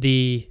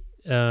the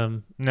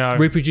No.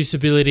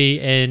 reproducibility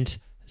and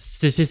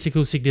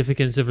statistical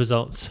significance of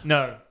results?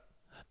 No.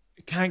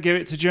 Can't give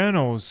it to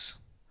journals.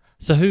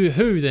 So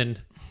who then?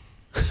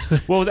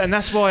 Well, and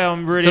that's why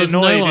I'm really So it's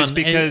no annoyed one, is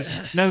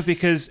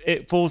because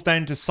it falls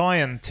down to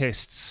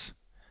scientists.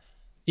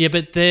 Yeah,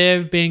 but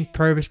they're being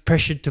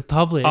pressured to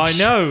publish. I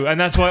know, and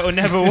that's why it will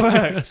never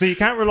work. So you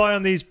can't rely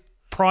on these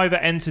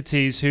private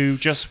entities who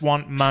just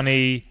want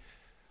money.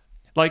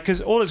 Like,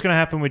 because all that's going to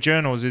happen with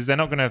journals is they're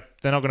not going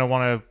to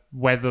want to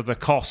weather the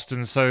cost,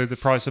 and so the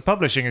price of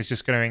publishing is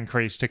just going to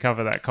increase to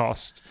cover that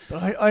cost.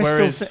 But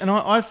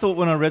I thought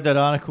when I read that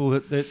article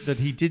that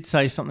he did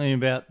say something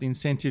about the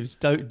incentives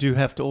do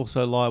have to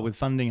also lie with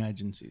funding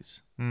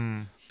agencies.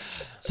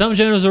 Some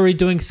journals are already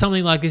doing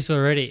something like this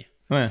already.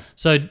 Yeah.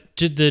 So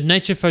the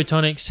Nature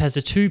Photonics has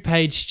a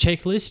 2-page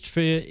checklist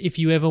for if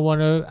you ever want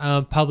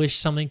to publish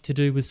something to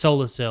do with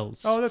solar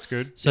cells. Oh, that's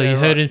good. So Yeah, you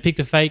heard right. in Pick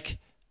the Fake.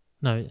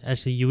 No,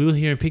 actually, you will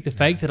hear in Pick the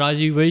Fake that I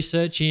do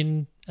research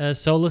in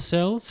solar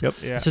cells. Yep.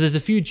 Yeah. So there's a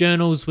few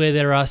journals where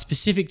there are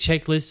specific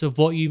checklists of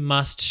what you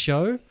must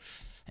show,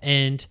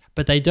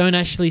 but they don't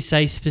actually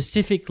say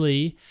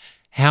specifically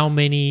how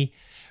many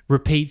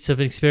repeats of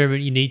an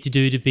experiment you need to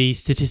do to be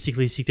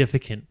statistically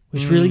significant,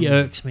 which really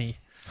irks me.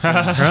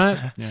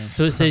 Right? Yeah.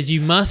 So it says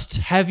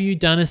have you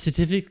done a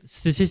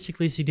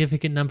statistically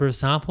significant number of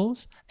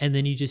samples, and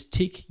then you just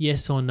tick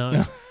yes or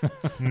no.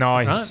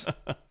 Nice.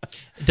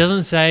 It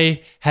doesn't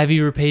say have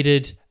you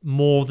repeated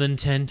more than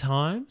 10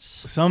 times.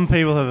 Some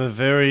people have a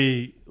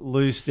very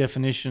loose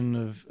definition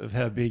of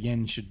how big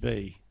N should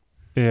be.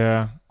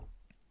 Yeah.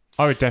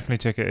 I would definitely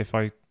tick it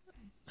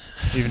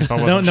even if I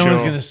No, wasn't no sure.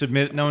 one's going to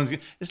submit. No one's.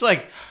 It's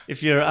like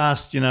if you're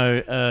asked,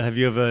 have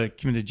you ever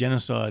committed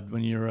genocide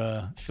when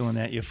you're filling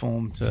out your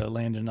form to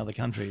land in another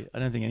country? I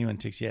don't think anyone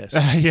ticks yes.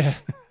 Yeah.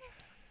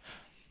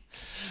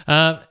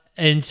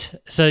 And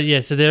so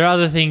there are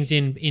other things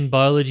in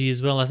biology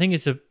as well. I think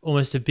it's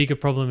almost a bigger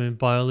problem in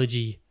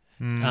biology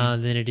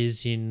than it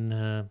is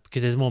in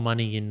because there's more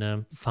money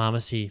in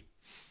pharmacy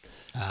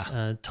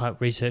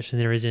type research than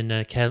there is in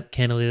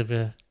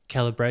cantilever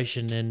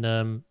calibration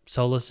and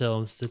solar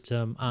cells that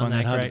aren't Find that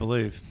that hard great. to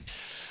believe.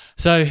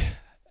 So,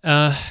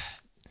 neither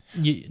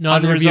of you,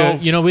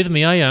 Unresolved. you're not with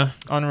me, are you?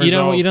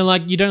 Unresolved.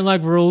 You don't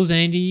like rules,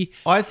 Andy.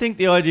 I think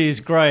the idea is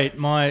great.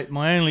 My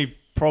only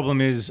problem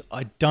is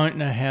I don't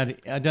know how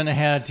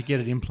to get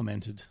it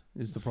implemented.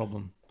 Is the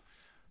problem?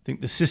 I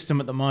think the system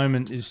at the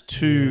moment is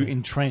too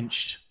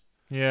entrenched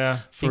Yeah.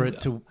 for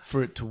it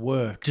to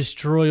work.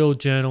 Destroy all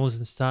journals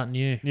and start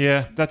new.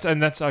 Yeah. That's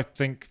I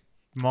think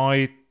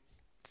my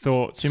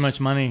thoughts. Too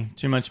much money,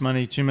 too much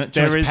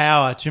There is-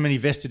 power, too many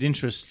vested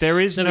interests. There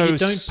is So no you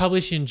don't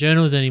publish in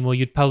journals anymore.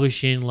 You'd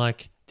publish in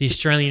like the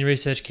Australian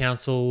Research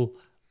Council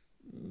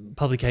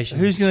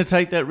publications. Who's going to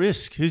take that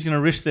risk? Who's going to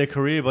risk their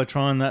career by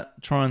trying that?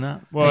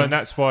 Well, Yeah. and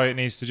that's why it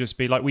needs to just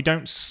be like we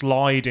don't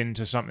slide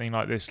into something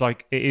like this.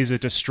 Like it is a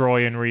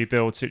destroy and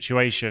rebuild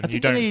situation. I think you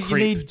don't you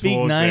creep need big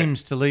towards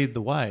names to lead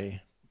the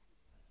way,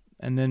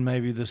 and then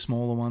maybe the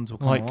smaller ones will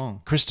it. come Like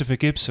along. Christopher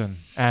Gibson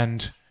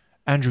and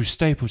Andrew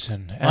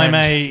Stapleton. And I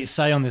may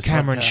say on this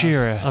Cameron podcast,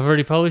 Shearer. I've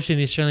already published in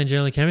the Australian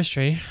Journal of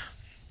Chemistry.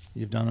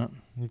 you've done it.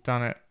 You've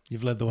done it.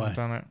 You've led the way. You've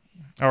done it.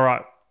 All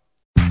right.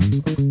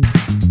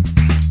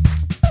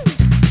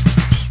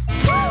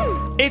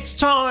 It's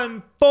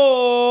time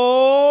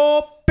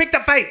for Pick the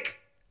Fake.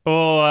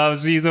 Oh,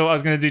 you thought I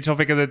was going to do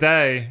topic of the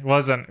day. It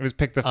wasn't. It was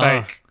Pick the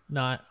Fake.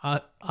 No,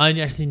 I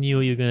actually knew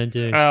what you were going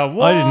to do.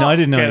 What? I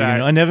didn't know. Get What you're out.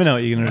 gonna, I never know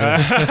what you're going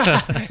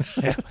to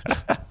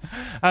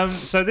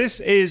do. So this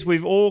is,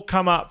 we've all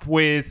come up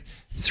with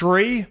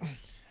 3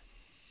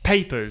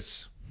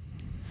 papers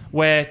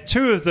where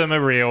 2 of them are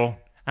real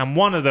and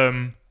 1 of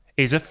them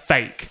is a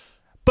fake.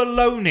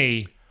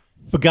 Baloney.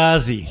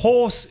 Fugazi,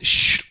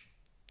 Horse.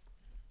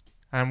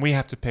 And we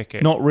have to pick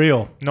it. not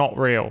real. Not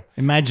real.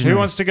 Imaginary. Who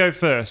wants to go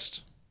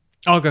first?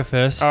 I'll go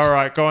first. All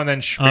right, go on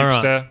then,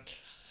 Schmoopster.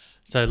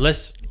 So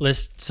let's.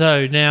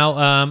 So now,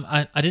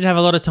 I didn't have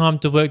a lot of time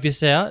to work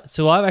this out,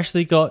 so I've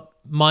actually got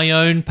my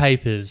own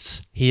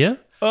papers here.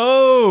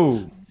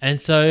 Oh,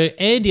 And so,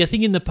 Andy, I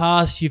think in the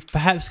past you've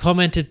perhaps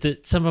commented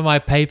that some of my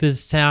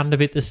papers sound a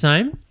bit the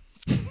same.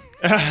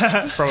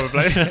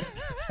 Probably.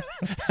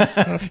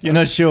 you're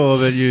not sure,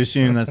 but you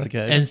assume that's the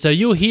case. And so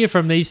you'll hear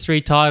from these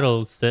 3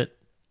 titles that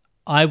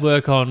I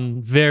work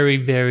on very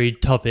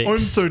varied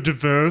topics.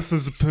 diverse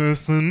as a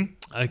person.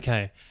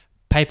 Okay.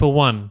 Paper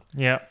 1.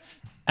 Yeah.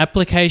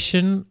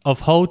 Application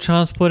of whole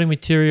transporting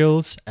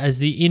materials as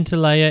the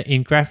interlayer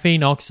in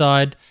graphene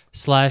oxide /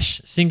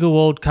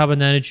 single-walled carbon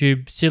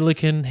nanotube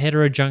silicon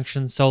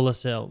heterojunction solar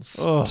cells.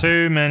 Oh.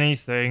 Too many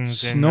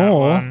things in that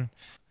Snore. one.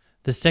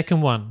 The second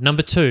one,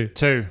 number 2.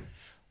 2.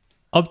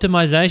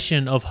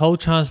 Optimization of whole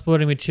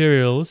transporting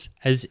materials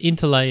as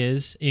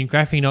interlayers in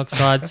graphene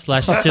oxide /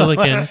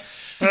 silicon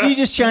Did you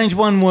just change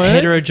one word?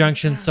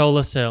 heterojunction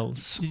solar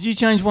cells. Did you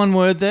change one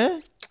word there?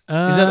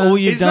 Is that all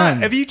you've Is done?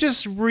 that, have you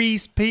just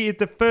repeated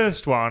the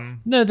first one?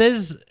 No,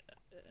 there's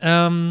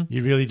You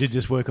really did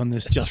just work on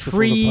this just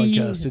before the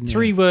podcast, didn't you?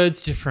 3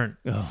 words different.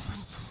 Oh.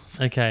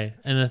 Okay,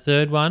 and the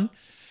third one,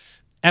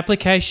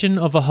 application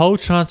of a whole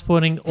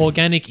transporting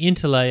organic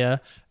interlayer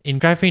in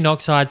graphene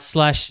oxide /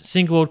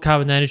 single-walled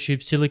carbon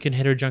nanotube silicon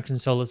heterojunction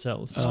solar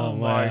cells. Oh,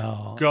 My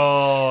wow.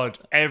 God.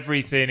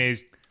 Everything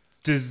is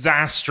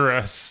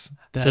disastrous.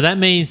 So that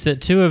means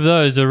that 2 of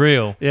those are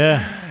real.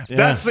 Yeah.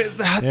 That's it.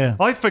 Yeah.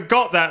 I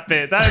forgot that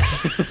bit.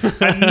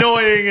 That's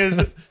annoying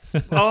as...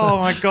 Oh,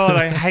 my God.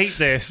 I hate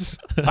this.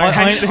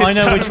 I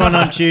know which one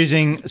I'm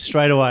choosing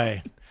straight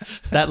away.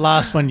 That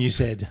last one you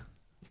said.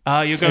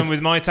 You're going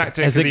with my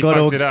tactic Has because it he got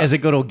fucked it up. has it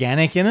got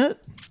organic in it?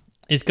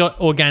 It's got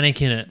organic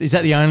in it. Is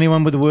that the only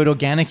one with the word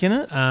organic in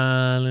it?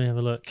 Let me have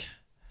a look.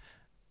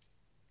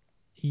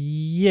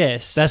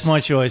 Yes. That's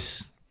my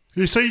choice.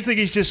 So you think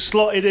he's just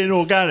slotted in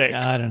organic?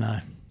 I don't know.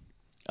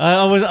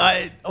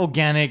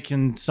 Organic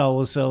and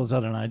solar cells. I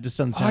don't know. It just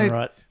doesn't sound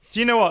right. Do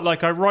you know what?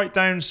 Like, I write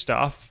down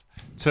stuff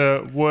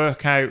to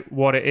work out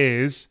what it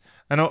is,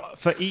 and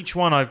for each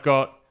one, I've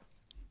got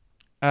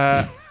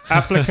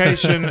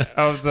application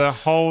of the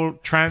whole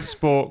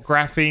transport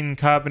graphene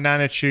carbon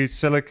nanotube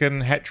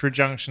silicon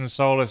heterojunction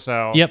solar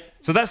cell. Yep.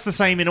 So that's the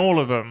same in all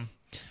of them.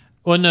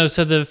 Well, no.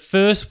 So the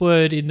first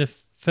word in the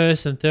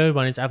first and third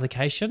one is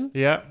application.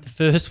 Yeah. The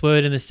first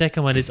word in the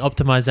second one is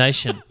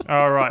optimization.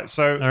 All right.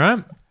 So All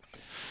right.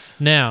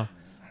 Now,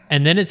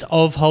 and then it's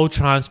of whole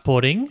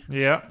transporting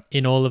yeah,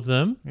 in all of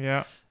them.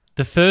 yeah.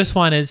 The first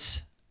one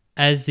is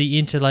as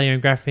the interlayer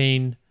in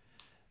graphene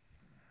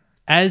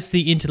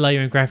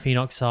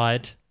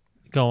oxide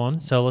go on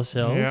solar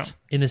cells. Yeah.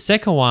 In the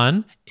second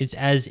one, it's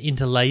as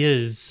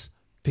interlayers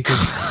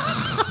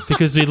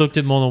because we looked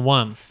at more than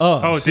one.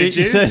 Oh, did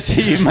you? So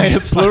you made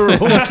it plural.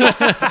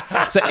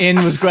 So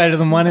N was greater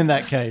than 1 in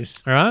that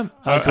case. All right.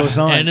 Hardcore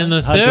science. And in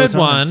the Hardcore third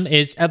science. one,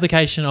 it's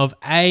application of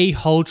a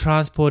whole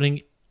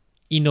transporting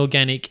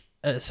organic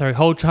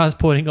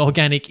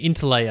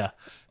interlayer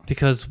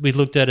because we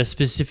looked at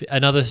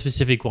another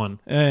specific one.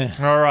 Yeah,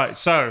 All right.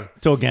 So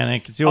it's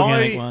organic. It's the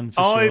organic one for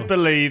I sure.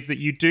 believe that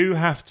you do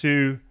have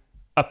to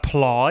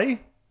apply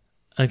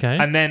Okay.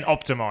 and then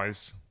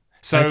optimize.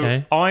 So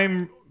Okay.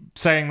 I'm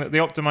saying that the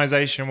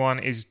optimization one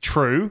is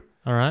true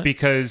All right.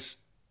 because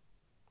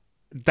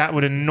that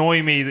would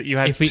annoy me that you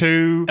had If we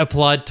two.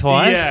 applied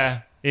twice.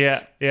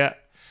 Yeah.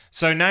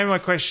 So now my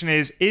question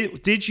is,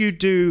 did you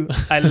do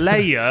a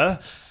layer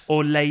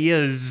or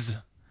layers?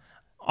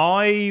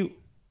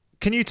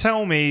 Can you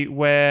tell me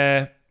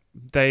where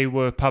they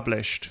were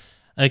published?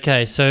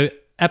 Okay. So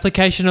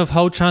application of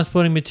whole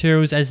transporting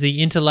materials as the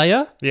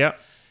interlayer. Yeah.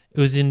 It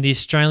was in the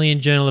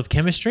Australian Journal of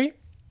Chemistry.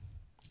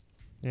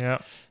 Yeah.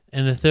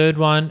 And the third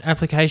one,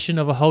 application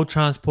of a whole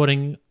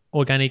transporting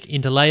organic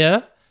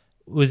interlayer,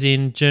 was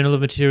in Journal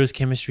of Materials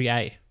Chemistry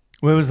A.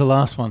 Where was the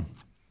last one?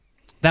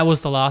 That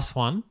was the last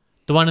one.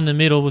 The one in the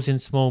middle was in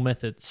Small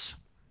Methods.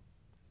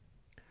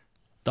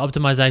 The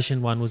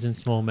optimization one was in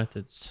Small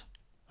Methods.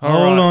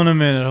 Hold right. on a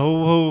minute.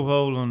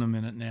 Hold on a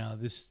minute now.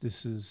 There's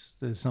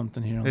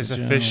something here on There's the a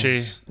journals.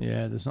 fishy.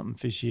 Yeah, there's something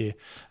fishy here.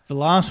 The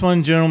last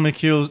one, Journal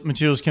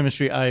Materials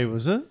Chemistry A,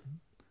 was it?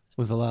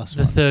 Was the last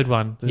The one? third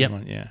one. Third Yep.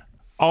 one, yeah.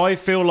 I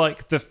feel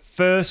like the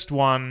first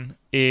one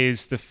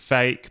is the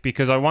fake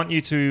because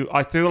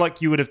I feel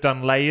like you would have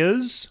done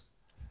layers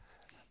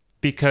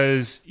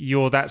because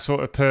you're that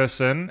sort of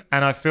person.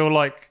 And I feel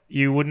like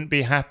you wouldn't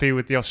be happy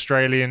with the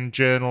Australian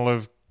Journal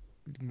of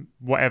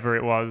whatever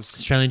it was.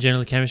 Australian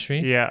Journal of Chemistry.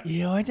 Yeah.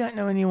 Yeah, I don't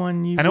know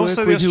anyone you And work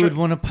also with the who would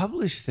want to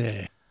publish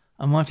there.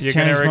 I might have to You're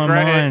change going to my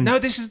regret it. mind. No,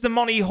 this is the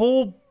Monty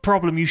Hall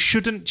problem. You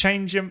shouldn't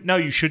change your... No,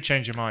 you should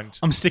change your mind.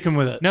 I'm sticking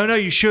with it. No,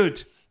 you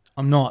should.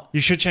 I'm not. You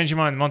should change your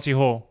mind, Monty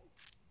Hall.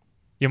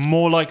 You're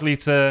more likely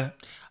to...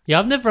 Yeah,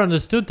 I've never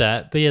understood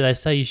that, but yeah, they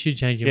say you should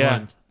change your Yeah.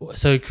 mind.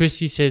 So,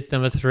 Chris, you said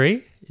number 3?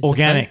 Is the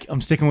Organic.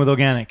 I'm sticking with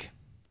organic.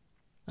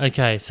 fake?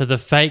 Okay, so the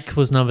fake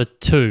was number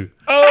 2.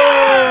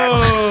 Oh!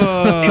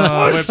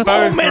 was We're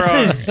Small both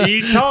Methods.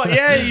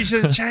 wrong. You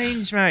should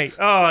change, mate.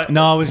 Oh,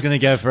 No, I was going to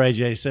go for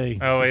AJC.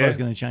 Oh, if yeah? I was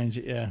going to change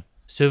it, yeah.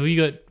 So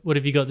what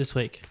have you got this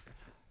week?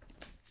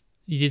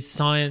 You did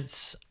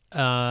science,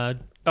 news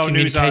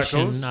communication,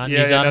 articles.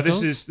 news No,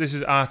 articles? this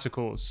is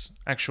articles.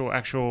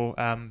 Actual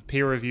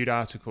peer-reviewed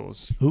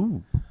articles.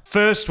 Ooh.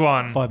 First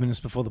one. 5 minutes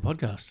before the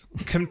podcast.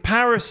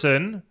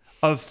 Comparison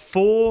of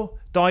 4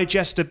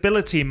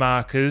 digestibility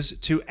markers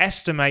to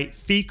estimate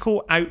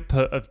fecal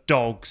output of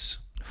dogs.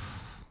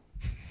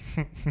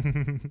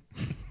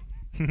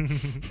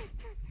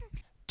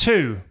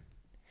 2.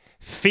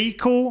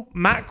 Fecal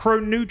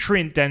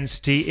macronutrient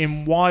density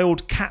in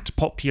wild cat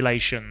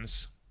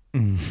populations.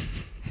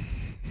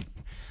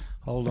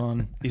 Hold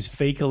on. Is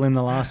fecal in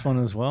the last one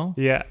as well?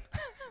 Yeah.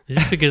 Is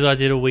this because I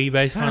did a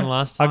wee-based one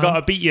last I time? got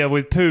to beat you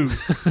with poo.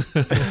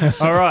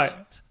 All right.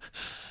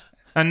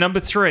 And number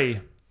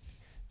 3.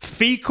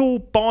 Fecal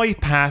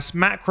bypass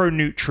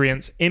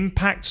macronutrients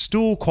impact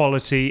stool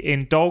quality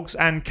in dogs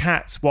and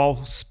cats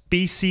while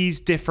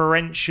species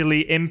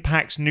differentially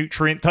impacts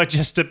nutrient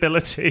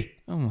digestibility.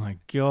 Oh my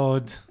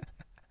God.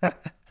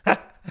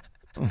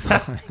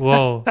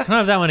 Whoa. Can I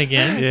have that one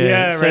again?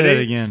 Yeah, say that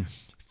ready? again.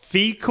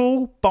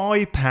 Fecal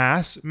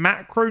bypass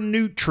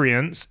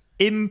macronutrients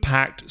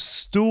impact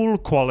stool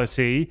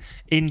quality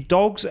in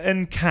dogs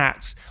and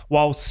cats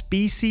while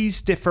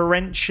species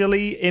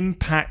differentially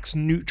impacts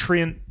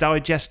nutrient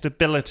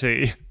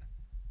digestibility.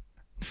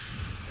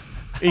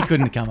 He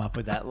couldn't come up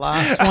with that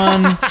last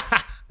one.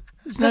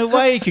 There's no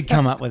way he could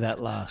come up with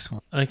that last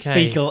one. Okay.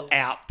 Fecal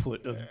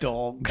output of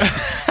dogs.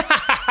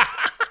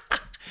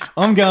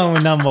 I'm going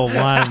with number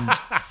 1.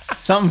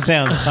 Something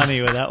sounds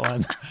funny with that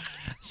one.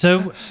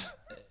 So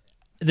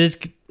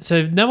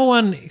number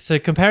 1, so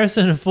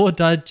comparison of 4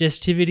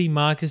 digestivity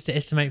markers to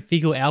estimate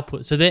fecal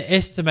output. So they're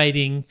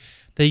estimating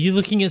that you're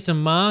looking at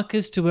some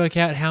markers to work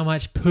out how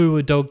much poo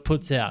a dog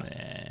puts out.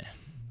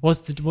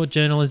 What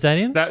journal is that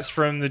in? That's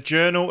from the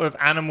Journal of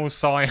Animal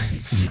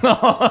Science.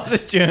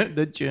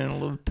 The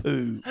Journal of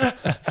Poo.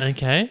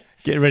 Okay.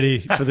 Get ready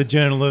for the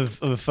Journal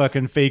of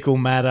fucking Fecal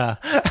Matter.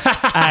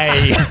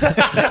 A.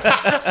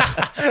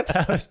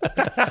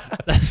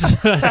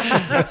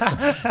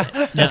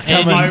 That's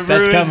coming.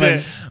 That's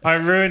coming. I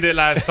ruined it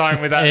last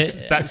time with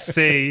that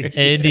C.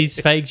 Andy's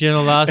fake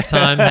journal last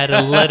time had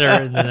a letter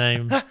in the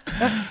name.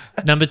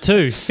 Number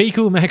 2,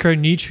 fecal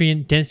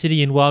macronutrient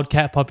density in wild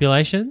cat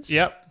populations.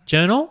 Yep.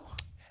 Journal?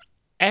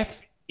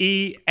 FEMS,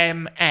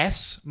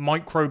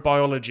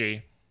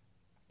 microbiology.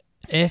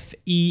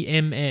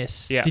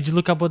 FEMS. Yeah. Did you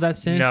look up what that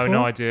stands for?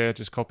 No idea.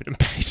 Just copied and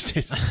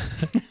pasted.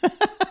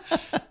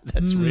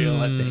 That's real,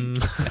 I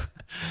think.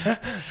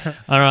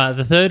 All right.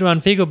 The third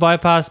one, fecal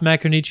bypass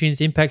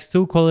macronutrients impacts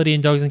stool quality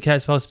in dogs and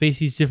cats while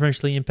species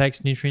differentially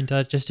impacts nutrient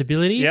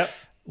digestibility. Yep.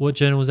 What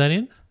journal was that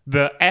in?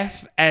 The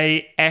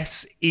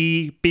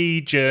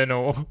FASEB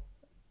journal.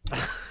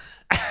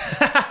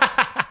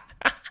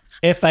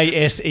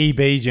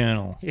 FASEB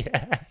journal.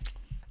 Yeah.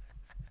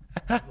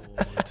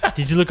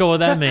 Did you look at what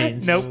that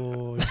means? Nope.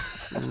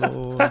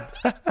 Lord.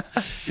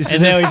 This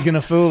is how he's going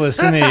to fool us,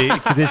 isn't he?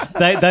 Because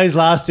those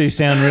last two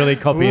sound really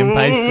copy and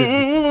pasted.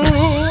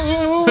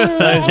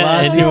 Those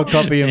last two are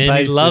copy and And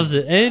pasted. he loves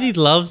it. And he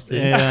loves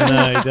this. Yeah, I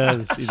know, he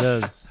does. He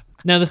does.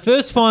 Now, the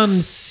first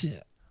one's...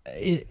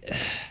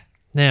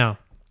 Now.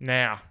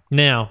 I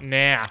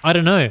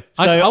don't know.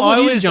 So I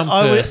want you to jump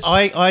first.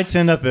 I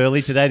turned up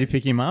early today to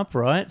pick him up,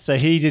 right? So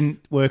he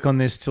didn't work on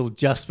this till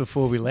just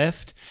before we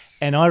left.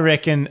 And I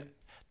reckon...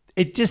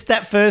 It just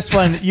that first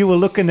one, you were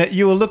looking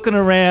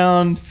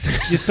around,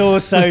 you saw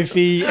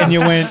Sophie, and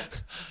you went,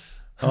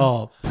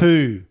 "Oh,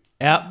 poo,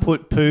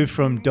 output poo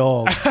from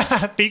dog."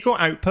 Fecal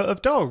output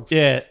of dogs.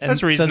 Yeah, and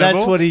that's reasonable.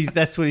 So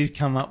that's what he's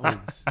come up with.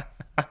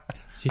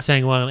 She's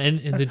saying, well,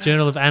 in the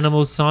Journal of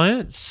Animal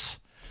Science,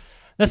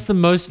 that's the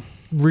most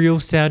real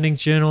sounding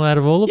journal out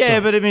of all of them.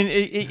 Yeah, but I mean,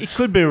 it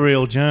could be a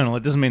real journal.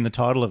 It doesn't mean the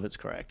title of it's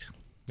correct.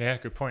 Yeah,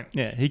 good point.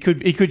 Yeah, he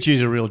could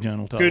choose a real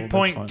journal title. Good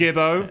point, that's fine.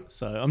 Gibbo. Yeah,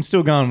 so I'm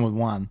still going with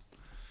one.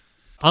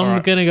 I'm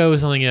Alright. going to go with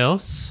something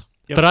else,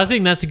 Yep. but I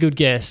think that's a good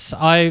guess.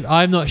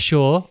 I'm not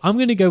sure. I'm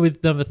going to go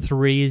with number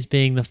 3 as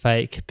being the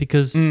fake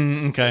because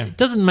Okay, it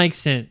doesn't make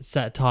sense,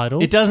 that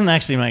title. it doesn't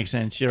actually make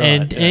sense. You're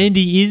And right. yeah.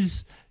 Andy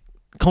is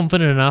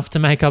confident enough to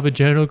make up a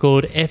journal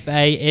called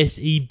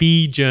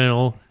FASEB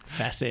Journal,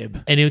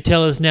 FASEB. and he'll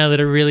tell us now that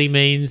it really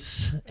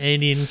means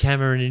Andy and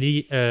Cameron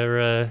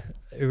are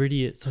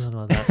idiots or something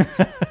like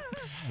that.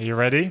 Are you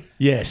ready?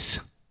 Yes.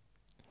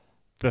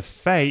 The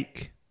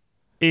fake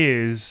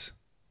is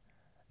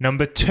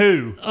number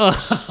 2.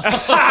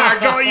 I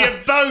got you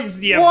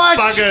both, you What?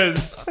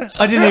 buggers.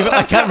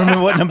 I can't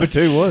remember what number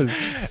 2 was.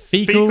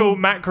 Fecal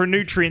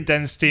macronutrient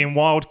density in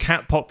wild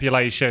cat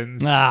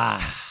populations.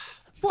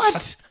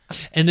 What?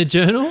 And the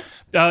journal?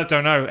 Don't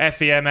know.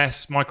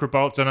 FEMS,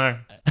 microbiology, don't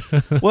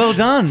know. Well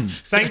done.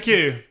 Thank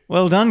you.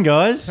 Well done,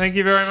 guys. Thank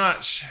you very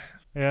much.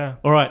 Yeah.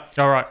 All right,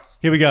 All right.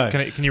 here we go.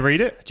 Can you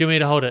read it? Do you want me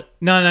to hold it?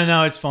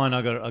 No, it's fine.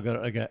 I got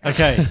it.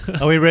 Okay.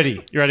 Are we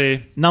ready? You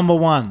ready? Number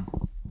 1.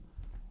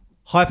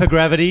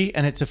 Hypergravity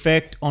and its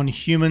effect on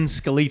human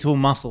skeletal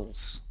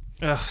muscles.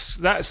 Ugh,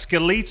 that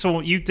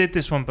skeletal. You did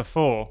this one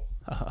before.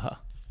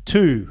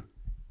 2.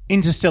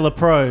 Interstellar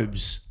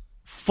probes.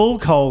 Full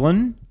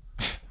colon.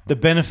 The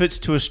benefits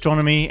to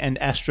astronomy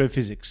and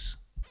astrophysics.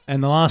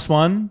 And the last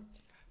one.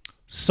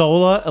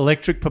 Solar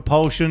electric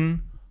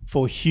propulsion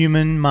for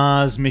human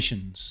Mars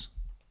missions.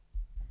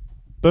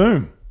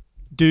 Boom.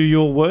 Do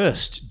your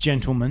worst,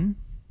 gentlemen.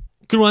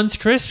 Good ones,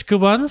 Chris. Good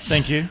ones.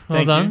 Thank you.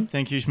 Well done.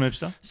 Thank you,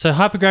 Schmoopster. So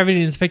hypergravity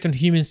and its effect on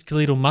human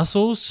skeletal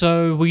muscles.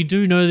 So we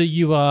do know that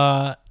you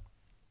are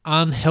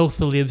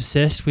unhealthily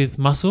obsessed with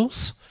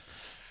muscles.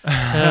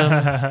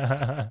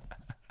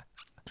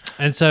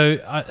 And so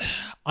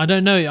I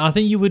don't know. I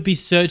think you would be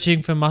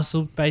searching for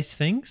muscle-based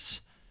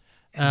things.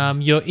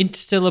 Your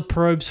interstellar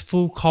probes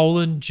full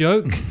colon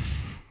joke.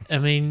 I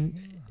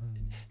mean,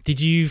 did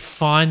you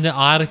find the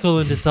article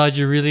and decide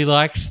you really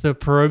liked the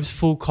probes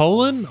full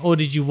colon, or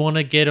did you want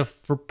to get a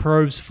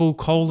probes full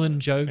colon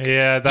joke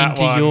Yeah, that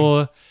into one.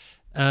 your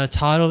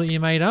title that you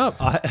made up?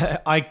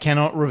 I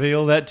cannot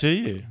reveal that to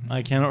you.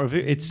 I cannot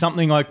reveal. It's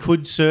something I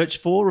could search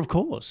for, of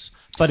course,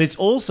 but it's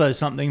also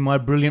something my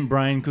brilliant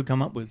brain could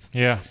come up with.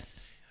 Yeah.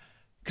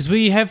 Because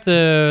we have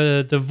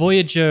the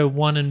Voyager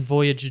 1 and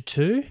Voyager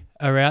 2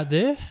 are out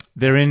there.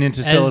 They're in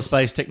interstellar As-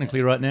 space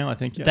technically right now, I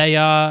think. Yeah. They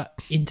are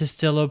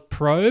interstellar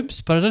probes,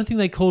 but I don't think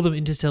they call them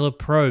interstellar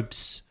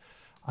probes.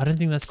 I don't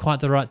think that's quite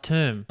the right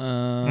term.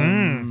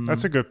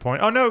 That's a good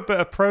point. Oh, no, but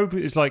a probe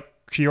is like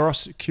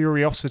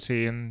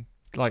curiosity and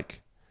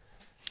like...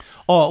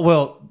 Oh,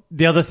 well,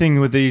 the other thing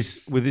with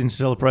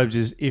interstellar probes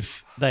is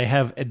if they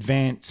have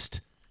advanced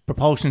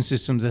propulsion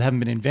systems that haven't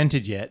been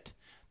invented yet,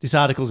 this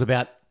article's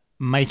about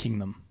making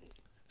them.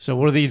 So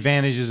what are the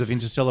advantages of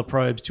interstellar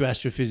probes to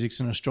astrophysics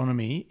and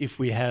astronomy if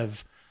we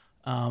have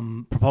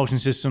propulsion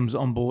systems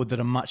on board that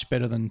are much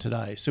better than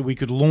today? So we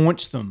could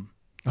launch them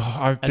Oh,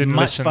 I at didn't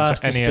much listen to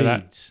faster any of that.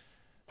 speeds.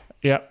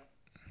 Yep.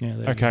 Yeah,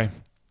 there you Okay.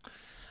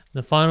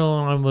 The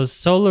final one was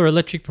solar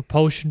electric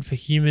propulsion for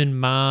human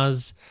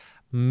Mars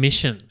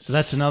missions. So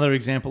that's another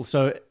example.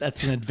 So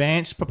that's an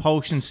advanced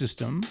propulsion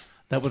system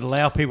that would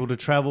allow people to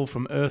travel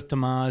from Earth to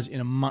Mars in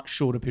a much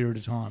shorter period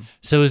of time.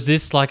 So is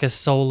this like a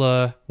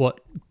solar,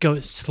 go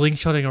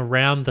slingshotting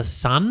around the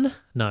sun?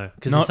 No,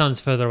 because the Not- sun's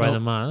further away Nope,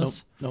 than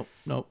Mars.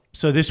 Nope.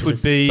 So this would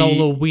It's a be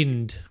solar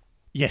wind.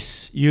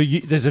 Yes,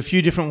 there's a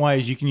few different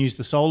ways. You can use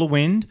the solar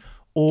wind,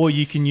 or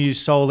you can use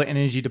solar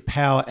energy to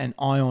power an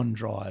ion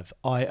drive,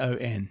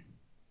 ION.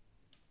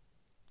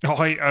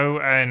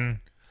 ION.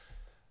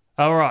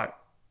 All right.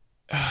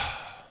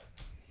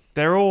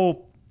 They're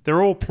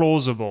all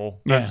plausible.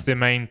 That's Yeah. the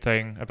main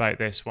thing about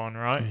this one,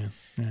 right?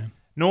 Yeah.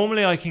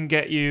 Normally, I can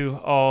get you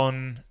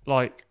on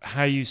like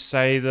how you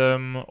say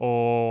them,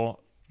 or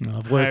No,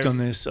 I've worked How- on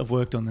this.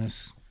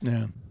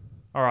 Yeah.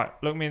 all right.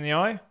 Look me in the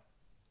eye.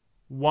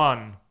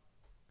 1,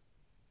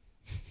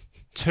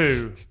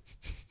 2,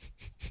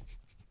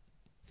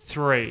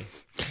 3.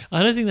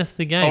 I don't think that's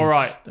the game. All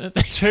right.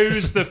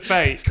 2's the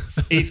fake.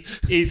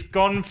 He's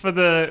gone for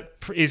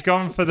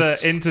the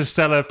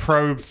interstellar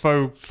probe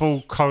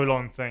full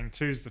colon thing.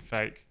 2's the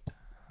fake.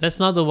 That's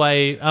not the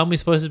way. Aren't we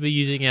supposed to be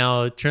using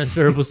our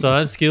transferable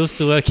science skills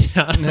to work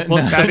out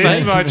what's That the is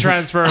fake? my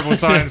transferable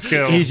science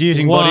skill. He's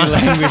using body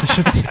One. language.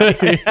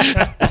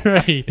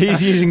 2, 3.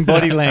 He's using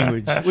body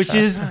language, which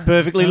is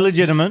perfectly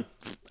legitimate.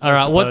 All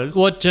right. suppose.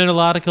 What journal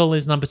article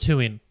is number 2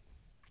 in?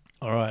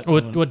 All right.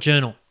 What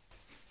journal?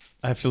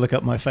 I have to look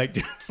up my fake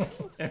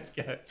journal.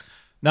 Okay.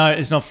 No,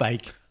 it's not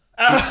fake.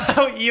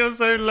 Oh, you're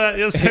so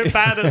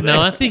bad at this.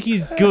 No, I think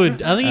he's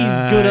good. I think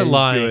he's good at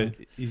lying.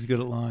 He's good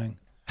at lying.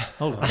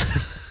 Hold on.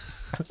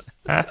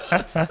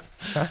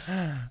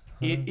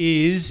 It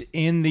is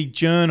in the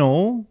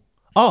journal.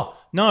 Oh,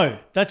 no,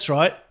 that's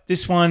right.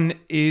 This one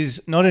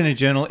is not in a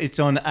journal. It's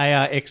on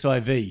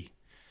ARXIV.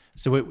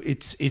 So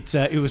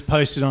it was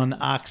posted on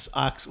Arx.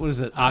 What is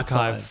it?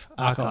 Archive.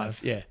 Archive.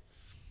 Yeah.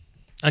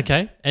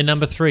 Okay. And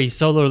number 3,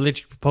 solar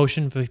electric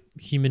propulsion for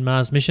human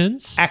Mars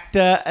missions.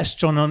 Acta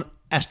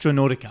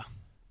Astronautica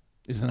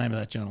is the name of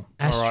that journal.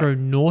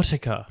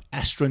 Astronautica.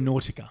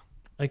 Astronautica.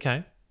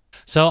 Okay.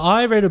 So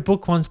I read a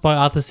book once by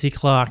Arthur C.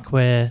 Clarke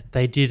where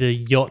they did a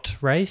yacht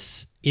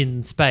race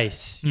in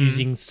space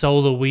using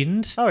solar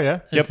wind Oh yeah.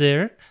 as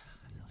there.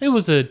 It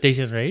was a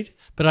decent read,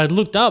 but I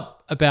looked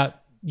up about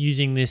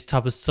using this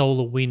type of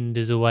solar wind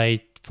as a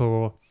way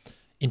for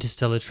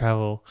interstellar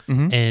travel,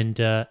 and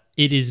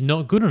it is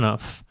not good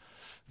enough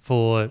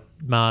for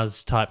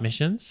Mars type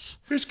missions.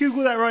 Just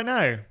Google that right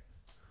now.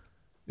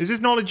 Is this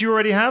knowledge you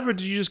already have, or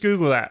did you just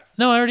Google that?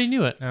 No, I already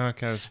knew it. Oh,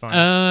 okay, that's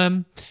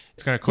fine.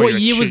 It's going to call you What a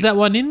year was cheat. that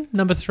one in?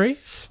 Number 3?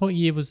 What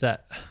year was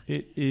that?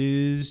 It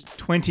is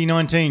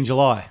 2019,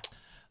 July.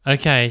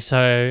 Okay,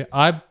 so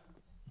I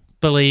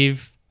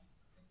believe.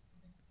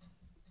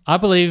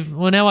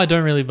 Well, now I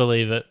don't really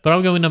believe it, but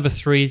I'm going number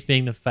 3 as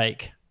being the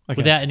fake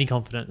without any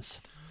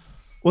confidence.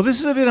 Well, this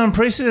is a bit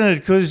unprecedented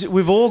because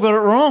we've all got it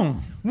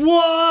wrong.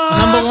 What?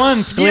 Number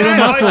 1, skeletal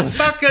muscles.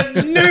 I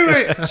fucking knew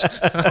it.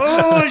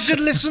 Oh, I should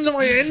listen to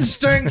my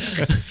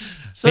instincts.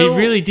 He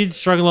really did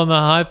struggle on the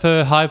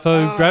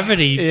hypo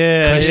gravity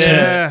question.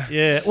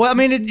 Yeah. Well, I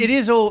mean, it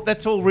is all.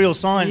 That's all real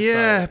science.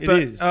 Yeah, though. but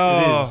it is.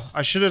 oh, It is.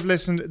 I should have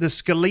listened. The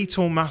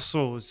skeletal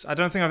muscles. I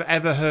don't think I've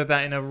ever heard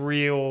that in a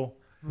real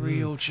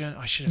journal.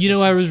 I should have. You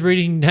know, I was listened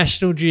reading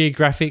National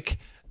Geographic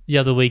the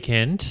other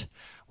weekend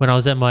when I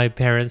was at my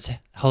parents'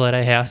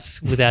 holiday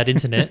house without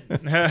internet.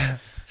 to-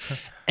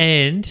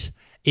 And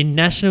in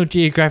National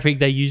Geographic,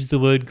 they use the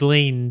word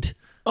gleaned.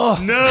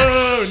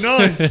 No,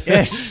 nice.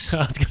 Yes. I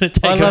was going to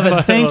take I love a photo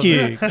it. Thank of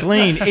you.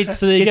 Glean. It's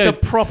So there you go. a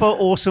proper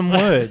awesome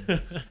word,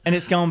 and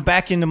it's going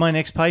back into my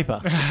next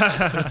paper.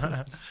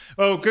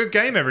 Well, good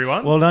game,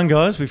 everyone. Well done,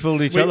 guys. We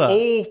fooled each we other.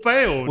 all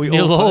failed. We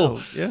Nil all. all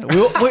failed.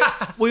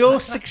 Yeah. We all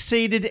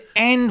succeeded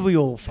and we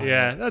all failed.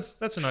 yeah,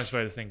 that's a nice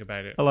way to think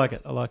about it. I like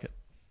it. I like it.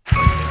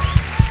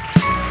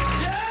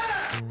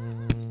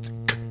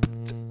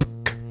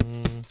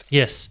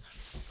 Yes.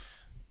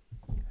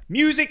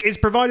 Music is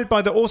provided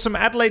by the awesome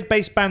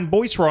Adelaide-based band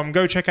Boycerom.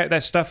 Go check out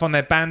their stuff on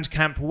their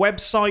Bandcamp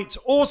website.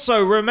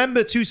 Also,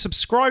 remember to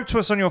subscribe to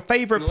us on your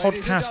favourite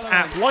podcast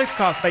app,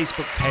 Lifecar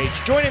Facebook page,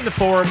 join in the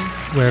forum,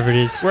 Wherever it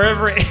is.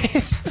 wherever it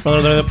is,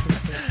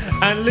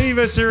 and leave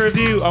us a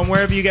review on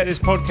wherever you get this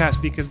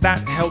podcast because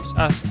that helps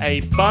us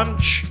a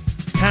bunch.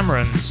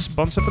 Cameron,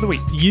 sponsor for the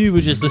week. You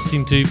were just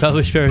listening to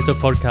Published Parental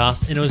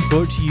Podcast, and it was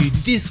brought to you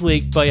this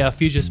week by our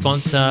future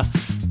sponsor,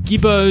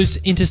 Gibbo's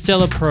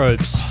Interstellar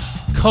Probes. :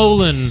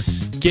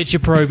 Get your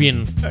probe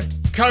in.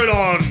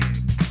 Colon.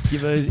 Give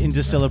those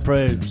interstellar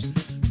probes.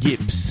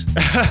 Gips.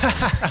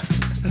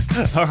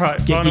 All right,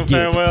 Get final your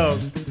gip.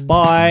 farewells.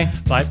 Bye.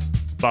 Bye.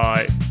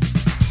 Bye.